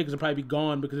 All the good kickers will probably be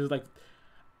gone because it's like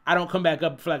I don't come back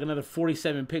up for like another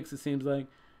 47 picks. It seems like,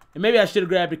 and maybe I should have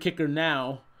grabbed a kicker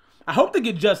now. I hope to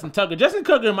get Justin Tucker. Justin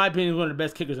Tucker, in my opinion, is one of the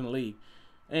best kickers in the league.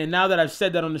 And now that I've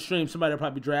said that on the stream, somebody will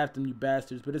probably draft him, you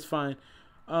bastards. But it's fine.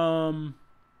 So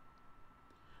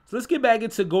let's get back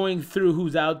into going through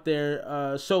who's out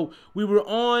there. So we were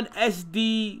on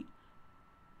SD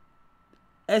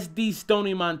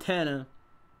Stony, Montana.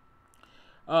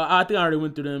 I think I already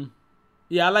went through them.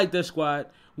 Yeah, I like their squad.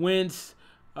 Wentz,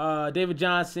 David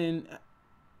Johnson,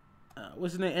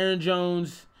 what's his name? Aaron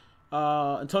Jones,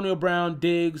 Antonio Brown,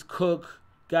 Diggs, Cook,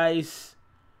 Geis.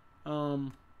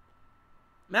 Man,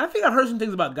 I think I heard some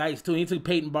things about Geis too. He took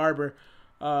Peyton Barber.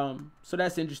 So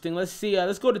that's interesting. Let's see.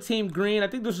 Let's go to Team Green. I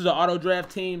think this is an auto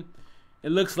draft team.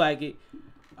 It looks like it.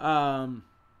 Cam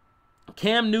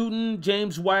Newton,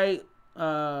 James White,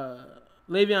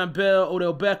 Le'Veon Bell,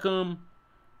 Odell Beckham,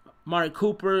 Mari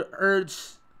Cooper,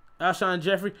 Ertz, Alshon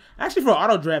Jeffrey. Actually, for an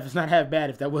auto draft, it's not half bad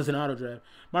if that was an auto draft.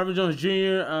 Marvin Jones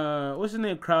Jr., what's his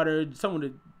name? Crowder. Someone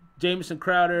with Jamison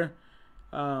Crowder,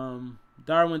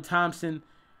 Darwin Thompson.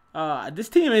 This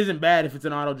team isn't bad if it's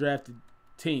an auto drafted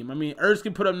team. I mean, Ertz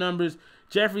can put up numbers.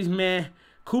 Jeffrey's man.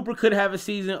 Cooper could have a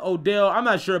season. Odell, I'm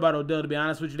not sure about Odell, to be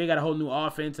honest with you. They got a whole new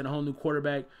offense and a whole new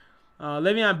quarterback.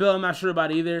 Le'Veon Bell, I'm not sure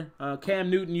about either. Cam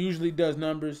Newton usually does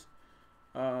numbers.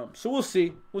 So we'll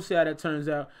see. We'll see how that turns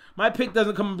out. My pick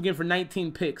doesn't come up again for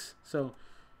 19 picks. So,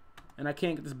 and I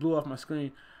can't get this blue off my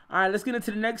screen. All right, let's get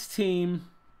into the next team.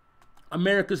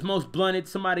 America's Most Blunted.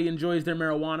 Somebody enjoys their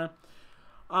marijuana.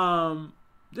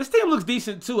 This team looks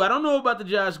decent, too. I don't know about the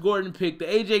Josh Gordon pick.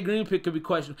 The A.J. Green pick could be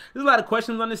questioned. There's a lot of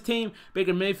questions on this team.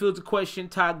 Baker Mayfield's a question.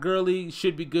 Todd Gurley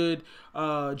should be good.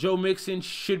 Joe Mixon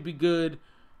should be good.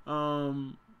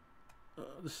 Let's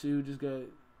see who just got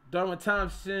Darwin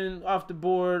Thompson off the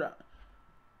board.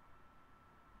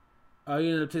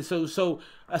 So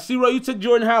I see, Roy, you took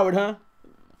Jordan Howard, huh?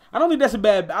 I don't think that's a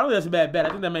bad bet. I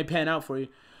think that may pan out for you.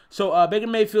 So Baker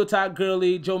Mayfield, Todd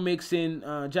Gurley, Joe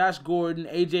Mixon, Josh Gordon,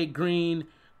 A.J. Green,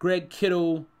 Greg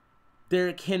Kittle,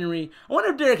 Derrick Henry. I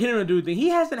wonder if Derrick Henry will do anything. He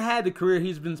hasn't had the career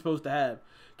he's been supposed to have.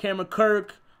 Cameron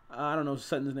Kirk, I don't know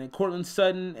Sutton's name, Cortland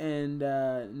Sutton, and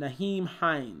Naheem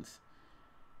Hines.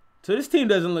 So this team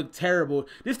doesn't look terrible.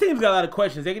 This team's got a lot of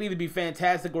questions. They can either be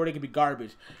fantastic or they can be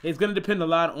garbage. It's going to depend a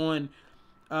lot on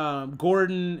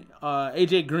Gordon,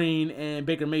 A.J. Green, and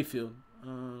Baker Mayfield.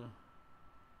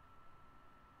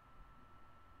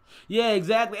 Yeah,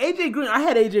 exactly. A.J. Green, I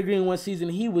had A.J. Green one season.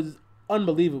 He was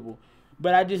unbelievable.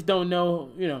 But I just don't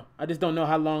know, I just don't know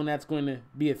how long that's going to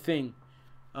be a thing.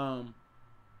 So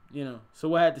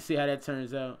we'll have to see how that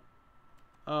turns out.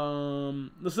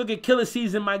 Let's look at Killer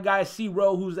Season, my guy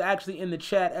C-Row, who's actually in the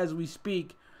chat as we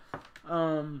speak.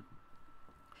 Deshaun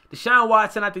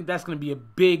Watson, I think that's going to be a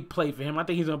big play for him. I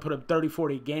think he's going to put up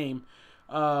 30-40 a game.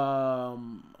 I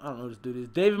don't know, let's do this.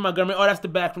 David Montgomery. Oh, that's the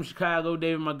back from Chicago.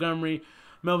 David Montgomery.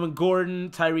 Melvin Gordon,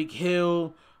 Tyreek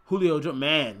Hill, Julio Jones.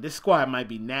 Man, this squad might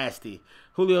be nasty.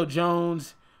 Julio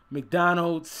Jones,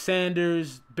 McDonald,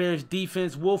 Sanders, Bears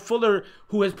defense. Will Fuller,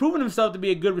 who has proven himself to be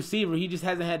a good receiver. He just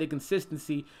hasn't had the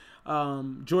consistency.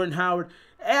 Jordan Howard.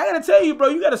 Hey, I got to tell you, bro,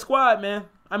 you got a squad, man.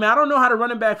 I mean, I don't know how the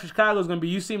running back for Chicago is going to be.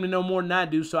 You seem to know more than I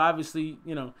do, so obviously,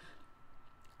 I'm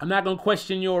not going to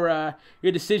question your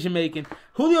decision-making.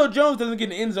 Julio Jones doesn't get in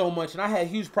the end zone much, and I had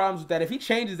huge problems with that. If he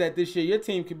changes that this year, your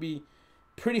team could be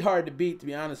pretty hard to beat, to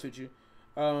be honest with you.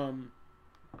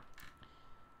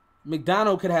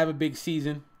 McDonald could have a big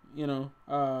season,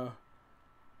 Yeah,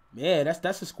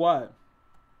 that's a squad.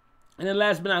 And then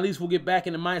last but not least, we'll get back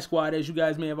into my squad, as you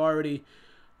guys may have already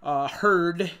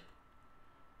heard.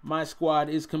 my squad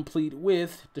is complete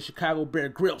with the Chicago Bear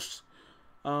Grylls.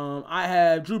 I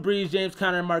have Drew Brees, James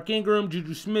Conner, Mark Ingram,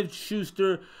 Juju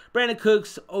Smith-Schuster, Brandon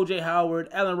Cooks, O.J. Howard,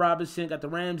 Allen Robinson. Got the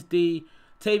Rams D,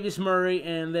 Tavius Murray,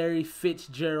 and Larry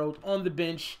Fitzgerald on the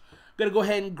bench. Going to go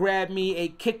ahead and grab me a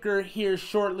kicker here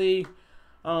shortly.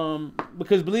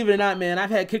 Because believe it or not, man,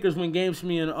 I've had kickers win games for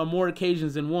me on more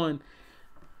occasions than one.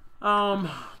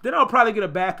 Then I'll probably get a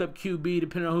backup QB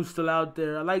depending on who's still out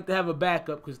there. I like to have a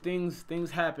backup because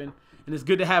things happen, and it's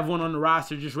good to have one on the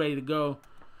roster just ready to go.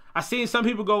 I've seen some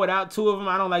people go without two of them.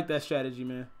 I don't like that strategy,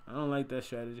 man. I don't like that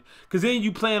strategy because then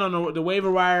you playing on the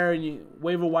waiver wire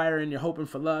and you're hoping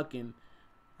for luck, and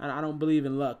I don't believe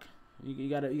in luck. You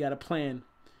gotta plan.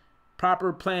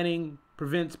 Proper planning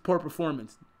prevents poor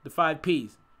performance. The 5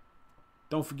 Ps.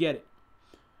 Don't forget it.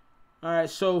 All right,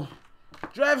 so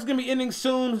draft's going to be ending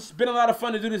soon. It's been a lot of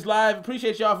fun to do this live.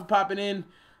 Appreciate y'all for popping in.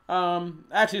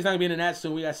 Actually, it's not going to be ending that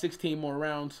soon. We got 16 more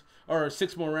rounds, or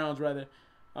 6 more rounds, rather.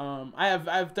 I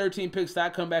have 13 picks that I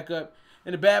come back up.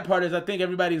 And the bad part is I think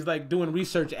everybody's like doing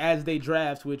research as they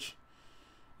draft, which,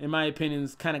 in my opinion,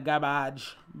 is kind of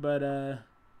garbage. But,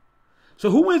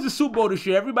 so who wins the Super Bowl this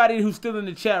year? Everybody who's still in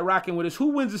the chat rocking with us, who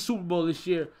wins the Super Bowl this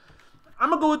year? I'm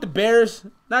going to go with the Bears,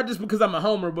 not just because I'm a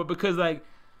homer, but because, like,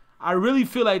 I really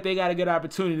feel like they got a good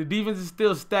opportunity. The defense is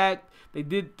still stacked.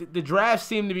 The draft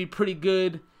seemed to be pretty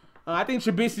good. I think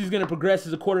Trubisky is going to progress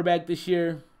as a quarterback this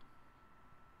year.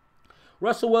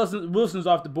 Russell Wilson's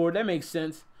off the board. That makes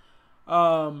sense.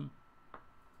 Let's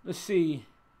see.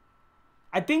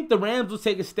 I think the Rams will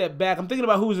take a step back. I'm thinking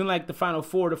about who's in, like, the final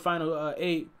 4, the final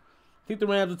 8. I think the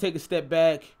Rams will take a step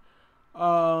back.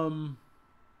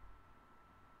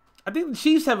 I think the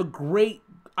Chiefs have a great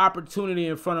opportunity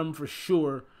in front of them for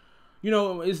sure. You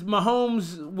know, we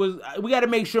got to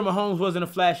make sure Mahomes wasn't a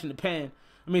flash in the pan.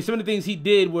 I mean, some of the things he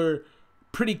did were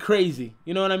pretty crazy.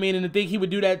 You know what I mean? And to think he would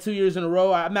do that 2 years in a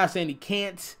row, I'm not saying he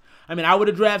can't. I mean, I would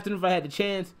have drafted him if I had the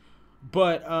chance.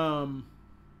 But on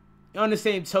the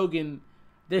same token,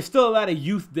 there's still a lot of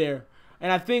youth there.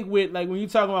 And I think with, like, when you're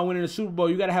talking about winning the Super Bowl,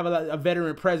 you got to have a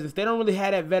veteran presence. They don't really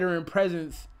have that veteran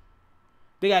presence.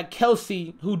 They got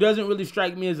Kelsey, who doesn't really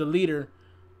strike me as a leader.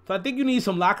 So I think you need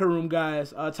some locker room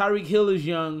guys. Tyreek Hill is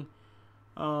young.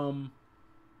 So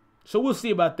we'll see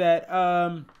about that.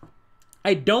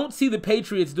 I don't see the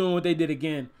Patriots doing what they did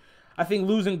again. I think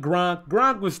losing Gronk.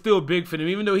 Gronk was still big for them,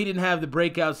 even though he didn't have the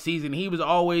breakout season. He was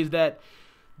always that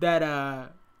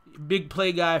big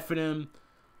play guy for them.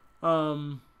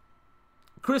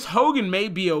 Chris Hogan may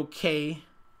be okay.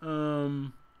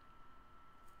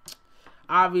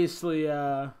 Obviously,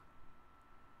 the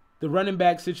running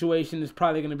back situation is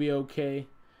probably going to be okay.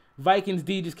 Vikings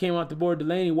D just came off the board.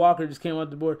 Delaney Walker just came off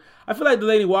the board. I feel like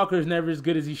Delaney Walker is never as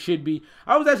good as he should be.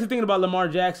 I was actually thinking about Lamar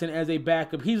Jackson as a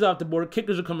backup. He's off the board.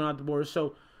 Kickers are coming off the board.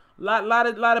 So a lot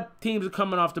of teams are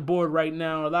coming off the board right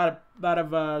now. A lot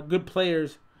of good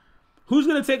players. Who's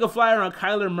going to take a flyer on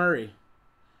Kyler Murray?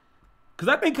 Because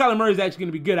I think Kyler Murray is actually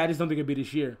going to be good. I just don't think it'll be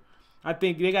this year. I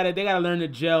think they gotta learn to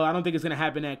gel. I don't think it's gonna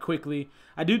happen that quickly.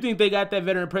 I do think they got that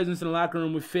veteran presence in the locker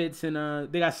room with Fitz, and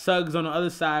they got Suggs on the other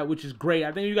side, which is great.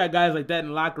 I think you got guys like that in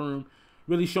the locker room.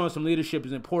 Really showing some leadership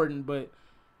is important, but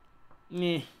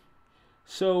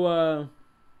So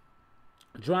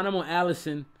Geronimo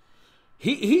Allison,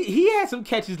 he had some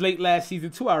catches late last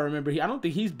season too. I remember. I don't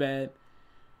think he's bad.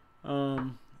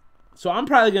 So I'm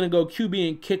probably gonna go QB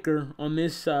and kicker on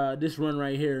this run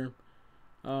right here.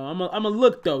 I'm a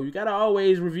look though. You gotta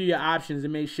always review your options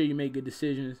and make sure you make good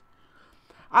decisions.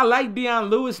 I like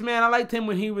Deion Lewis, man. I liked him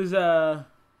when he was I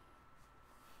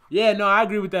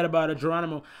agree with that about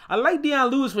Geronimo. I like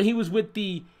Deion Lewis when he was with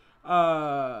the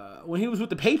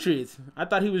Patriots. I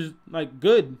thought he was like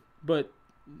good, but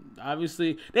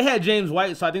obviously they had James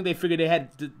White, so I think they figured they had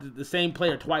the same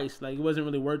player twice. Like it wasn't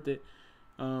really worth it.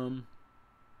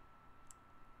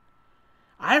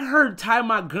 I've heard Ty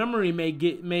Montgomery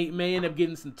may end up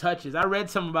getting some touches. I read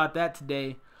something about that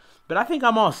today. But I think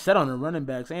I'm all set on the running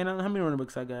backs. And how many running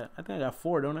backs I got? I think I got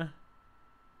 4, don't I?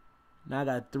 Now I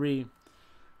got 3.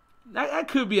 That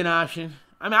could be an option.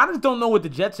 I mean, I just don't know what the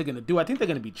Jets are going to do. I think they're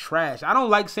going to be trash. I don't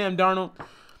like Sam Darnold.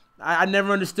 I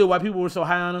never understood why people were so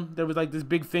high on him. There was like this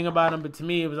big thing about him. But to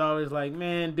me, it was always like,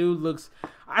 man, dude looks...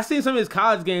 I seen some of his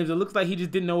college games. It looks like he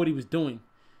just didn't know what he was doing.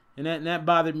 And that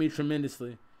bothered me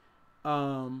tremendously.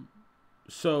 So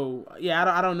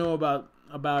yeah, I don't know about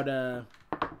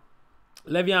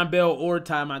Le'Veon Bell or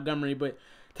Ty Montgomery, but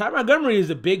Ty Montgomery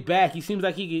is a big back. He seems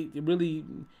like he could really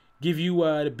give you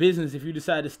the business if you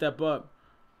decide to step up.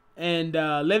 And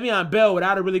Le'Veon Bell,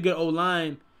 without a really good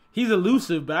O-line, he's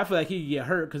elusive, but I feel like he could get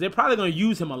hurt because they're probably going to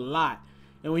use him a lot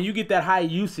And when you get that high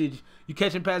usage, you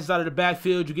catching passes out of the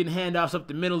backfield, you're getting handoffs up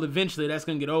the middle. Eventually, that's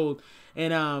going to get old.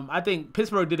 And I think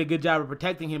Pittsburgh did a good job of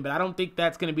protecting him, but I don't think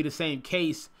that's going to be the same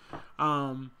case,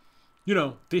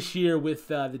 this year with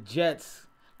the Jets,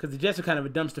 because the Jets are kind of a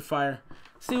dumpster fire.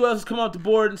 See what else has come off the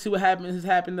board and see what has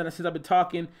happened since I've been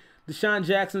talking. Deshaun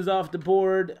Jackson's off the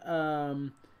board.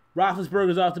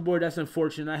 Roethlisberger's off the board. That's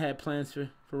unfortunate. I had plans for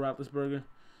Roethlisberger.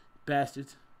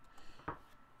 Bastards.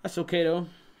 That's okay, though.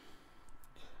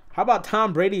 How about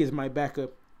Tom Brady as my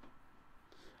backup?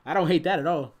 I don't hate that at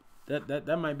all.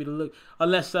 That might be the look.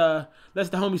 Unless the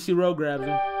homie C-Row grabs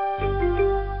him.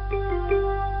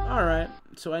 All right.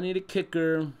 So I need a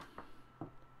kicker.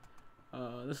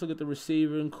 Let's look at the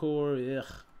receiving core. Ugh.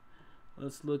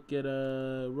 Let's look at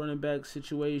a running back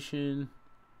situation.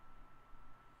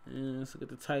 And let's look at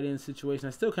the tight end situation.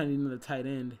 I still kind of need another tight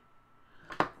end.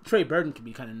 Trey Burton could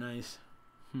be kind of nice.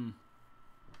 All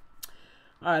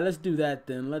right, let's do that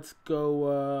then. Let's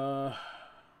go. I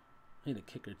need a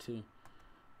kicker too.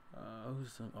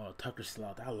 Tucker's still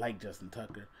out there. I like Justin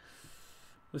Tucker.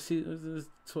 Let's see. This is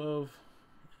 12.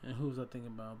 And who's I thinking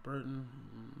about? Burton.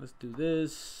 Let's do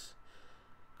this.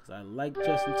 Because I like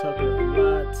Justin Tucker a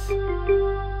lot.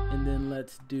 And then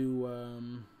let's do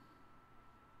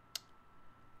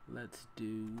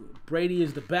Brady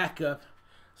as the backup.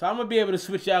 So I'm going to be able to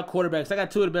switch out quarterbacks. I got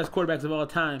two of the best quarterbacks of all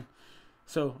time.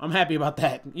 So I'm happy about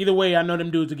that. Either way, I know them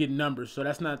dudes are getting numbers. So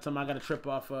that's not something I got to trip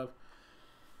off of.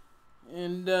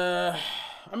 And,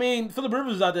 Phillip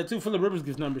Rivers is out there too. Phillip Rivers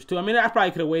gets numbers too. I mean, I probably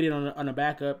could have waited on a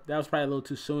backup. That was probably a little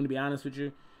too soon, to be honest with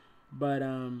you. But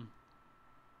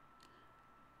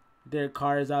Derek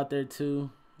Carr is out there too.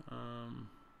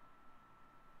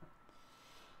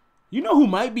 You know who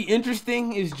might be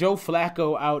interesting is Joe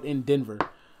Flacco out in Denver.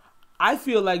 I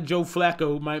feel like Joe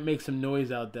Flacco might make some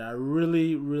noise out there. I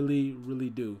really, really, really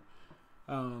do.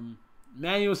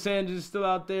 Manuel Sanders is still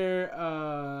out there.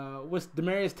 What's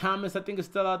Demaryius Thomas? I think is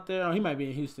still out there. Oh, he might be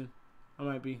in Houston. I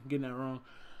might be getting that wrong.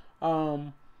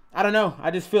 I don't know. I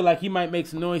just feel like he might make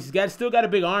some noise. He's still got a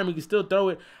big arm. He can still throw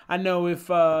it. I know if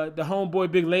the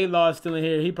homeboy Big Laidlaw is still in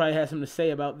here, he probably has something to say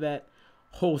about that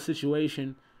whole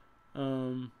situation.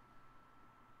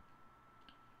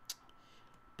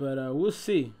 But we'll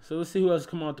see. So let's see who else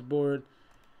come off the board.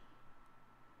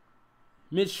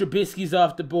 Mitch Trubisky's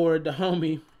off the board, the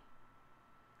homie.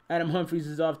 Adam Humphries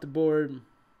is off the board.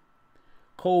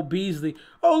 Cole Beasley.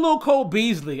 Oh, little Cole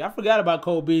Beasley. I forgot about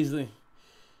Cole Beasley.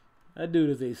 That dude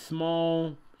is a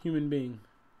small human being.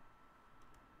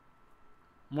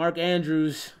 Mark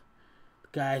Andrews. The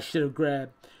guy I should have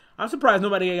grabbed. I'm surprised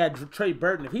nobody got Trey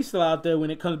Burton. If he's still out there when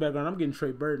it comes back around, I'm getting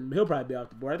Trey Burton. But he'll probably be off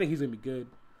the board. I think he's going to be good.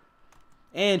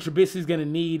 And Trubisky's going to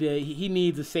need he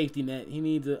needs a safety net. He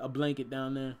needs a blanket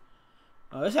down there.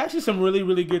 There's actually some really,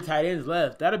 really good tight ends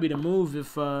left. That'll be the move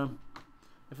if I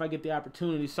get the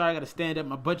opportunity. Sorry, I got to stand up.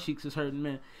 My butt cheeks is hurting,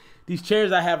 man. These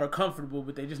chairs I have are comfortable,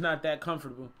 but they're just not that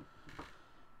comfortable.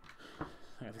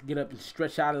 I got to get up and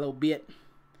stretch out a little bit.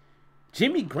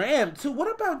 Jimmy Graham, too.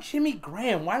 What about Jimmy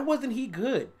Graham? Why wasn't he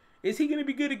good? Is he going to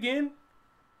be good again?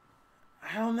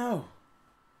 I don't know.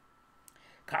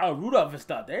 Kyle Rudolph and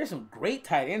stuff. There's some great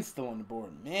tight ends still on the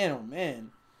board. Man, oh,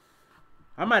 man.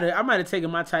 I might have taken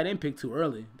my tight end pick too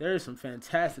early. There's some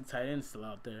fantastic tight ends still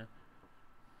out there.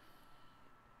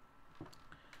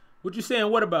 What you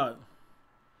saying? What about?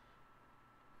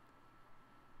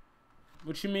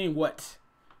 What you mean, what?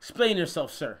 Explain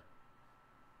yourself, sir.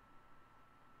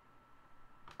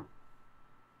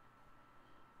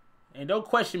 And don't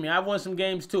question me. I've won some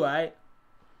games too, all right?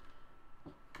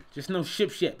 Just no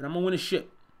ship yet, but I'm going to win a ship.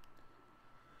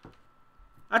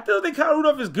 I still think Kyle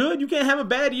Rudolph is good. You can't have a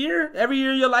bad year. Every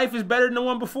year your life is better than the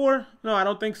one before. No, I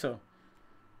don't think so.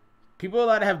 People are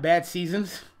allowed to have bad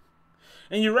seasons.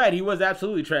 And you're right, he was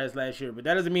absolutely trash last year. But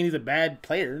that doesn't mean he's a bad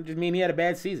player. It just means he had a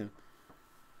bad season.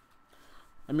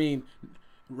 I mean,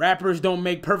 rappers don't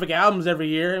make perfect albums every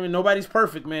year. I mean, nobody's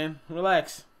perfect, man.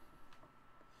 Relax.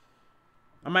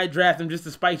 I might draft him just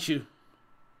to spite you.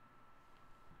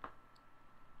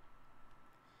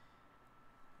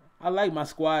 I like my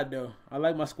squad, though. I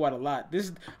like my squad a lot.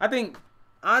 I think,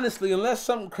 honestly, unless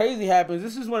something crazy happens,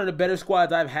 this is one of the better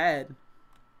squads I've had.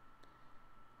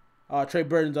 Trey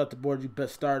Burton's off the board. You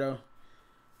best start, though.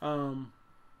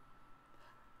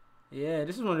 Yeah,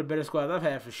 this is one of the better squads I've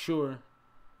had for sure.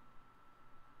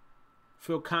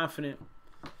 Feel confident.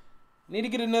 Need to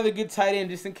get another good tight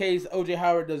end just in case O.J.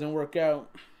 Howard doesn't work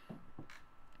out.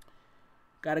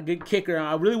 Got a good kicker.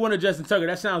 I really wanted Justin Tucker.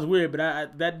 That sounds weird,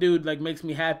 but that dude like makes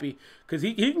me happy because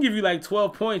he can give you like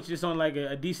 12 points just on like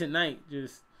a decent night.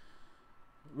 Just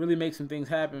really make some things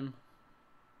happen.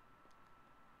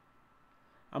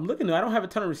 I'm looking though. I don't have a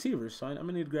ton of receivers, so I'm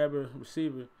gonna need to grab a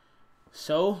receiver.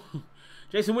 So,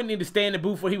 Jason Witten need to stay in the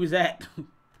booth where he was at.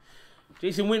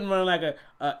 Jason Witten running like a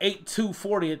 8.2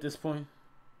 40 at this point.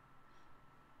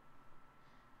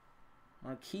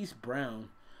 Marquise Brown.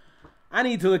 I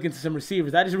need to look into some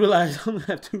receivers. I just realized I only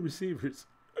have 2 receivers.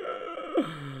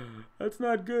 That's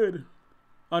not good.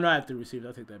 Oh, no, I have 3 receivers.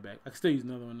 I'll take that back. I can still use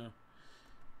another one, though.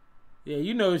 Yeah,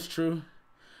 you know it's true.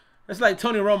 That's like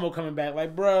Tony Romo coming back.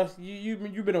 Like, bruh,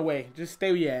 you've been away. Just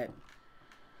stay where you at.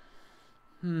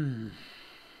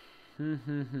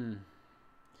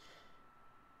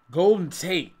 Golden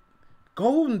Tate.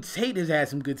 Golden Tate has had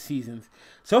some good seasons.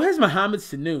 So has Mohamed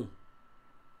Sanu.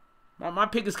 My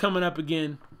pick is coming up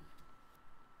again.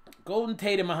 Golden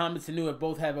Tate and Mohamed Sanu have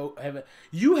both have a.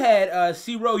 You had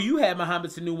C-Row. You had Mohamed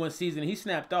Sanu one season. And he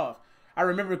snapped off. I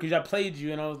remember because I played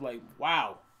you and I was like,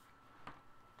 wow.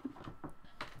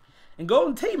 And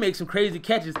Golden Tate makes some crazy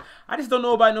catches. I just don't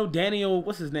know about no Daniel.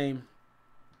 What's his name?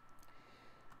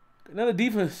 Another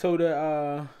defense. So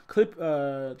the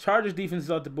Chargers defense is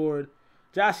off the board.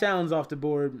 Josh Allen's off the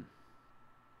board.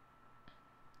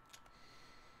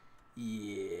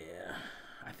 Yeah.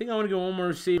 I think I want to get one more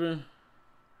receiver.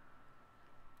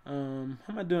 How am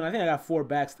I doing? I think I got 4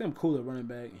 backs. I think I'm cool at running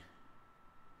back.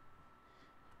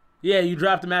 Yeah, you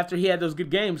dropped him after he had those good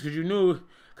games because you knew,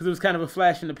 because it was kind of a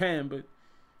flash in the pan, but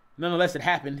nonetheless it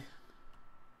happened.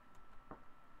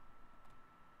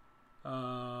 I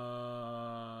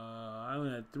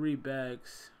only had 3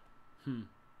 backs. I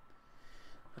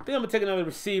think I'm going to take another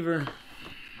receiver.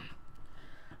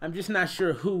 I'm just not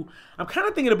sure who. I'm kind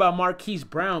of thinking about Marquise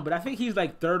Brown, but I think he's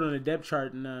like 3rd on the depth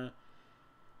chart, and I'm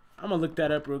going to look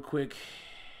that up real quick.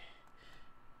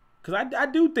 Because I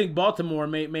do think Baltimore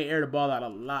may air the ball out a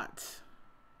lot.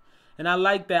 And I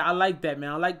like that. I like that,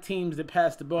 man. I like teams that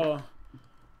pass the ball.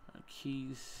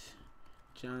 Marquise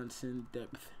Johnson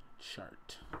depth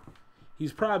chart.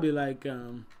 He's probably like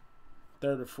 3rd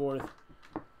or 4th.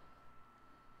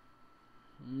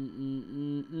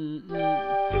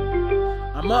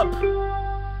 I'm up. All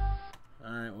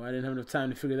right. Well, I didn't have enough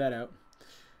time to figure that out.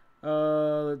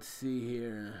 Let's see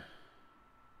here.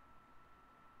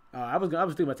 I was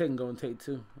thinking about taking Golden Tate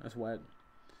too. That's why.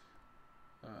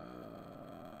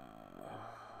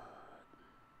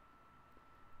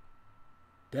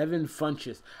 Devin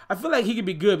Funchess. I feel like he could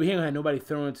be good, but he ain't had nobody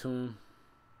throwing to him.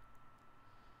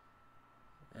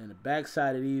 And the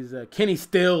backside of these, Kenny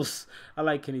Stills. I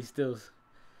like Kenny Stills.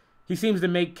 He seems to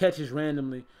make catches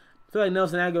randomly. I feel like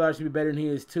Nelson Aguilar should be better than he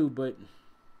is too, but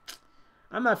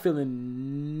I'm not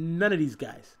feeling none of these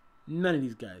guys. None of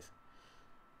these guys.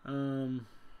 Damn.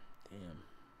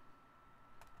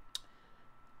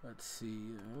 Let's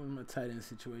see. What's my tight end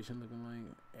situation looking like?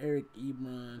 Eric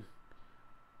Ebron.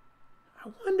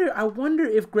 I wonder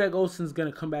if Greg Olsen's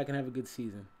gonna come back and have a good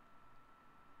season.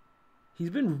 He's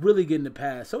been really good in the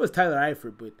past. So is Tyler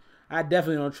Eifert, but I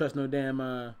definitely don't trust no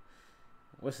damn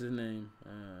what's his name?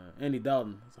 Andy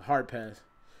Dalton. It's a hard pass.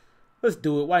 Let's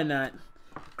do it. Why not?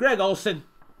 Greg Olsen.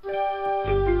 And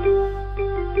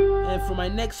for my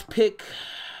next pick,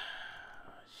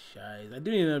 I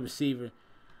do need another receiver.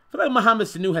 I feel like Mohamed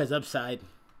Sanu has upside.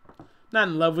 Not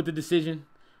in love with the decision.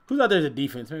 Who's out there as a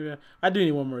defense? Maybe I do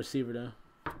need one more receiver though.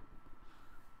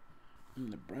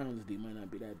 The Browns D might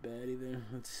not be that bad either.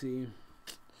 Let's see.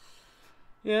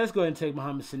 Yeah, let's go ahead and take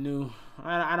Mohamed Sanu.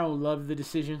 I don't love the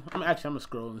decision. I'm gonna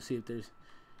scroll and see if there's.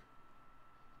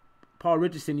 Paul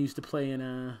Richardson used to play in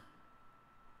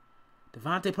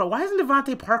Devontae Parker. Why isn't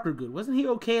Devontae Parker good? Wasn't he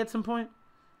okay at some point?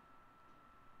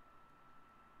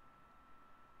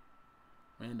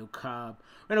 Randall Cobb.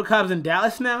 Randall Cobb's in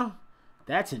Dallas now?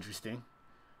 That's interesting.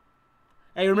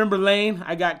 Hey, remember Lane?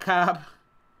 I got Cobb.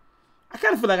 I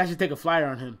kind of feel like I should take a flyer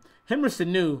on him. Him or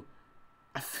Sanu.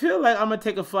 I feel like I'm going to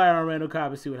take a flyer on Randall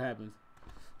Cobb and see what happens.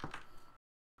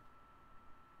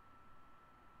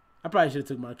 I probably should have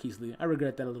took Marquise Lee. I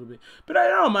regret that a little bit. But I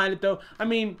don't mind it, though. I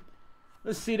mean,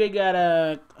 let's see. They got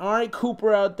Amari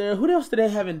Cooper out there. Who else do they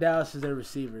have in Dallas as their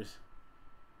receivers?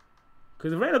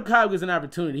 Because if Randall Cobb gets an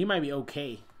opportunity, he might be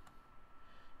okay.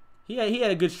 He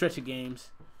had a good stretch of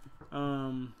games.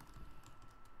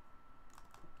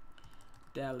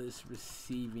 Dallas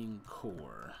receiving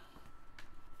core.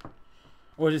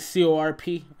 Or is it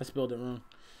C-O-R-P? I spelled it wrong.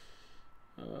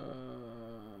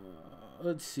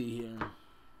 Let's see here.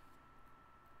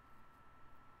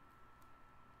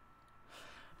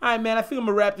 All right, man. I think I'm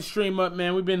going to wrap the stream up,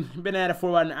 man. We've been at it for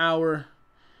about an hour.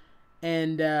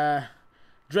 And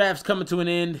draft's coming to an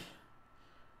end.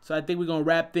 So I think we're going to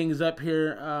wrap things up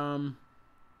here.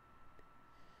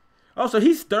 Also,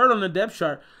 he's 3rd on the depth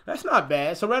chart. That's not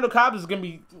bad. So Randall Cobb is going to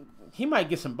be he might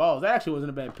get some balls. That actually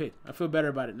wasn't a bad pick. I feel better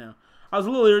about it now. I was a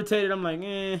little irritated. I'm like,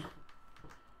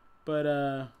 but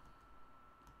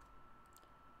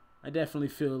I definitely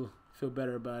feel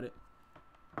better about it.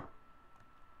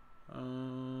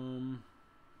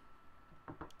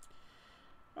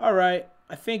 All right,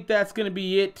 I think that's gonna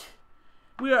be it.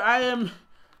 I am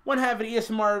one half of the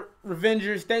ESMR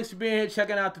Revengers. Thanks for being here,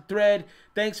 checking out the thread.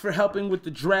 Thanks for helping with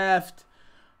the draft.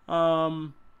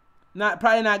 Probably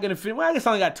not gonna fit. Well, I guess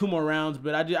I only got 2 more rounds,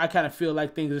 but I kind of feel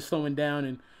like things are slowing down,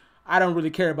 and I don't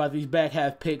really care about these back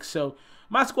half picks. So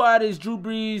my squad is Drew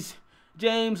Brees,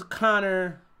 James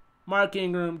Conner, Mark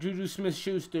Ingram, Juju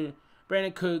Smith-Schuster,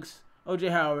 Brandon Cooks, O.J.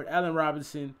 Howard, Allen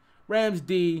Robinson, Rams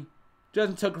D,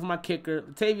 Justin Tucker for my kicker,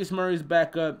 Latavius Murray's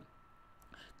backup,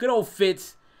 good old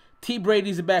Fitz, T.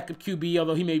 Brady's a backup QB,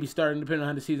 although he may be starting depending on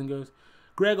how the season goes,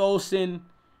 Greg Olsen,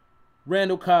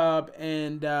 Randall Cobb,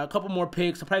 and a couple more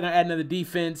picks. I'm probably going to add another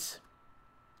defense.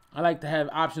 I like to have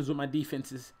options with my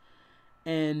defenses.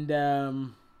 And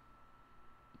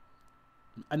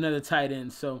another tight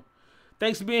end. So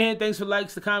thanks for being here. Thanks for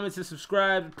likes, the comments, and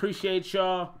subscribe. Appreciate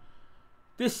y'all.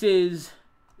 This is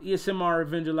ESMR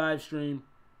Avenger live stream.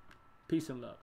 Peace and love.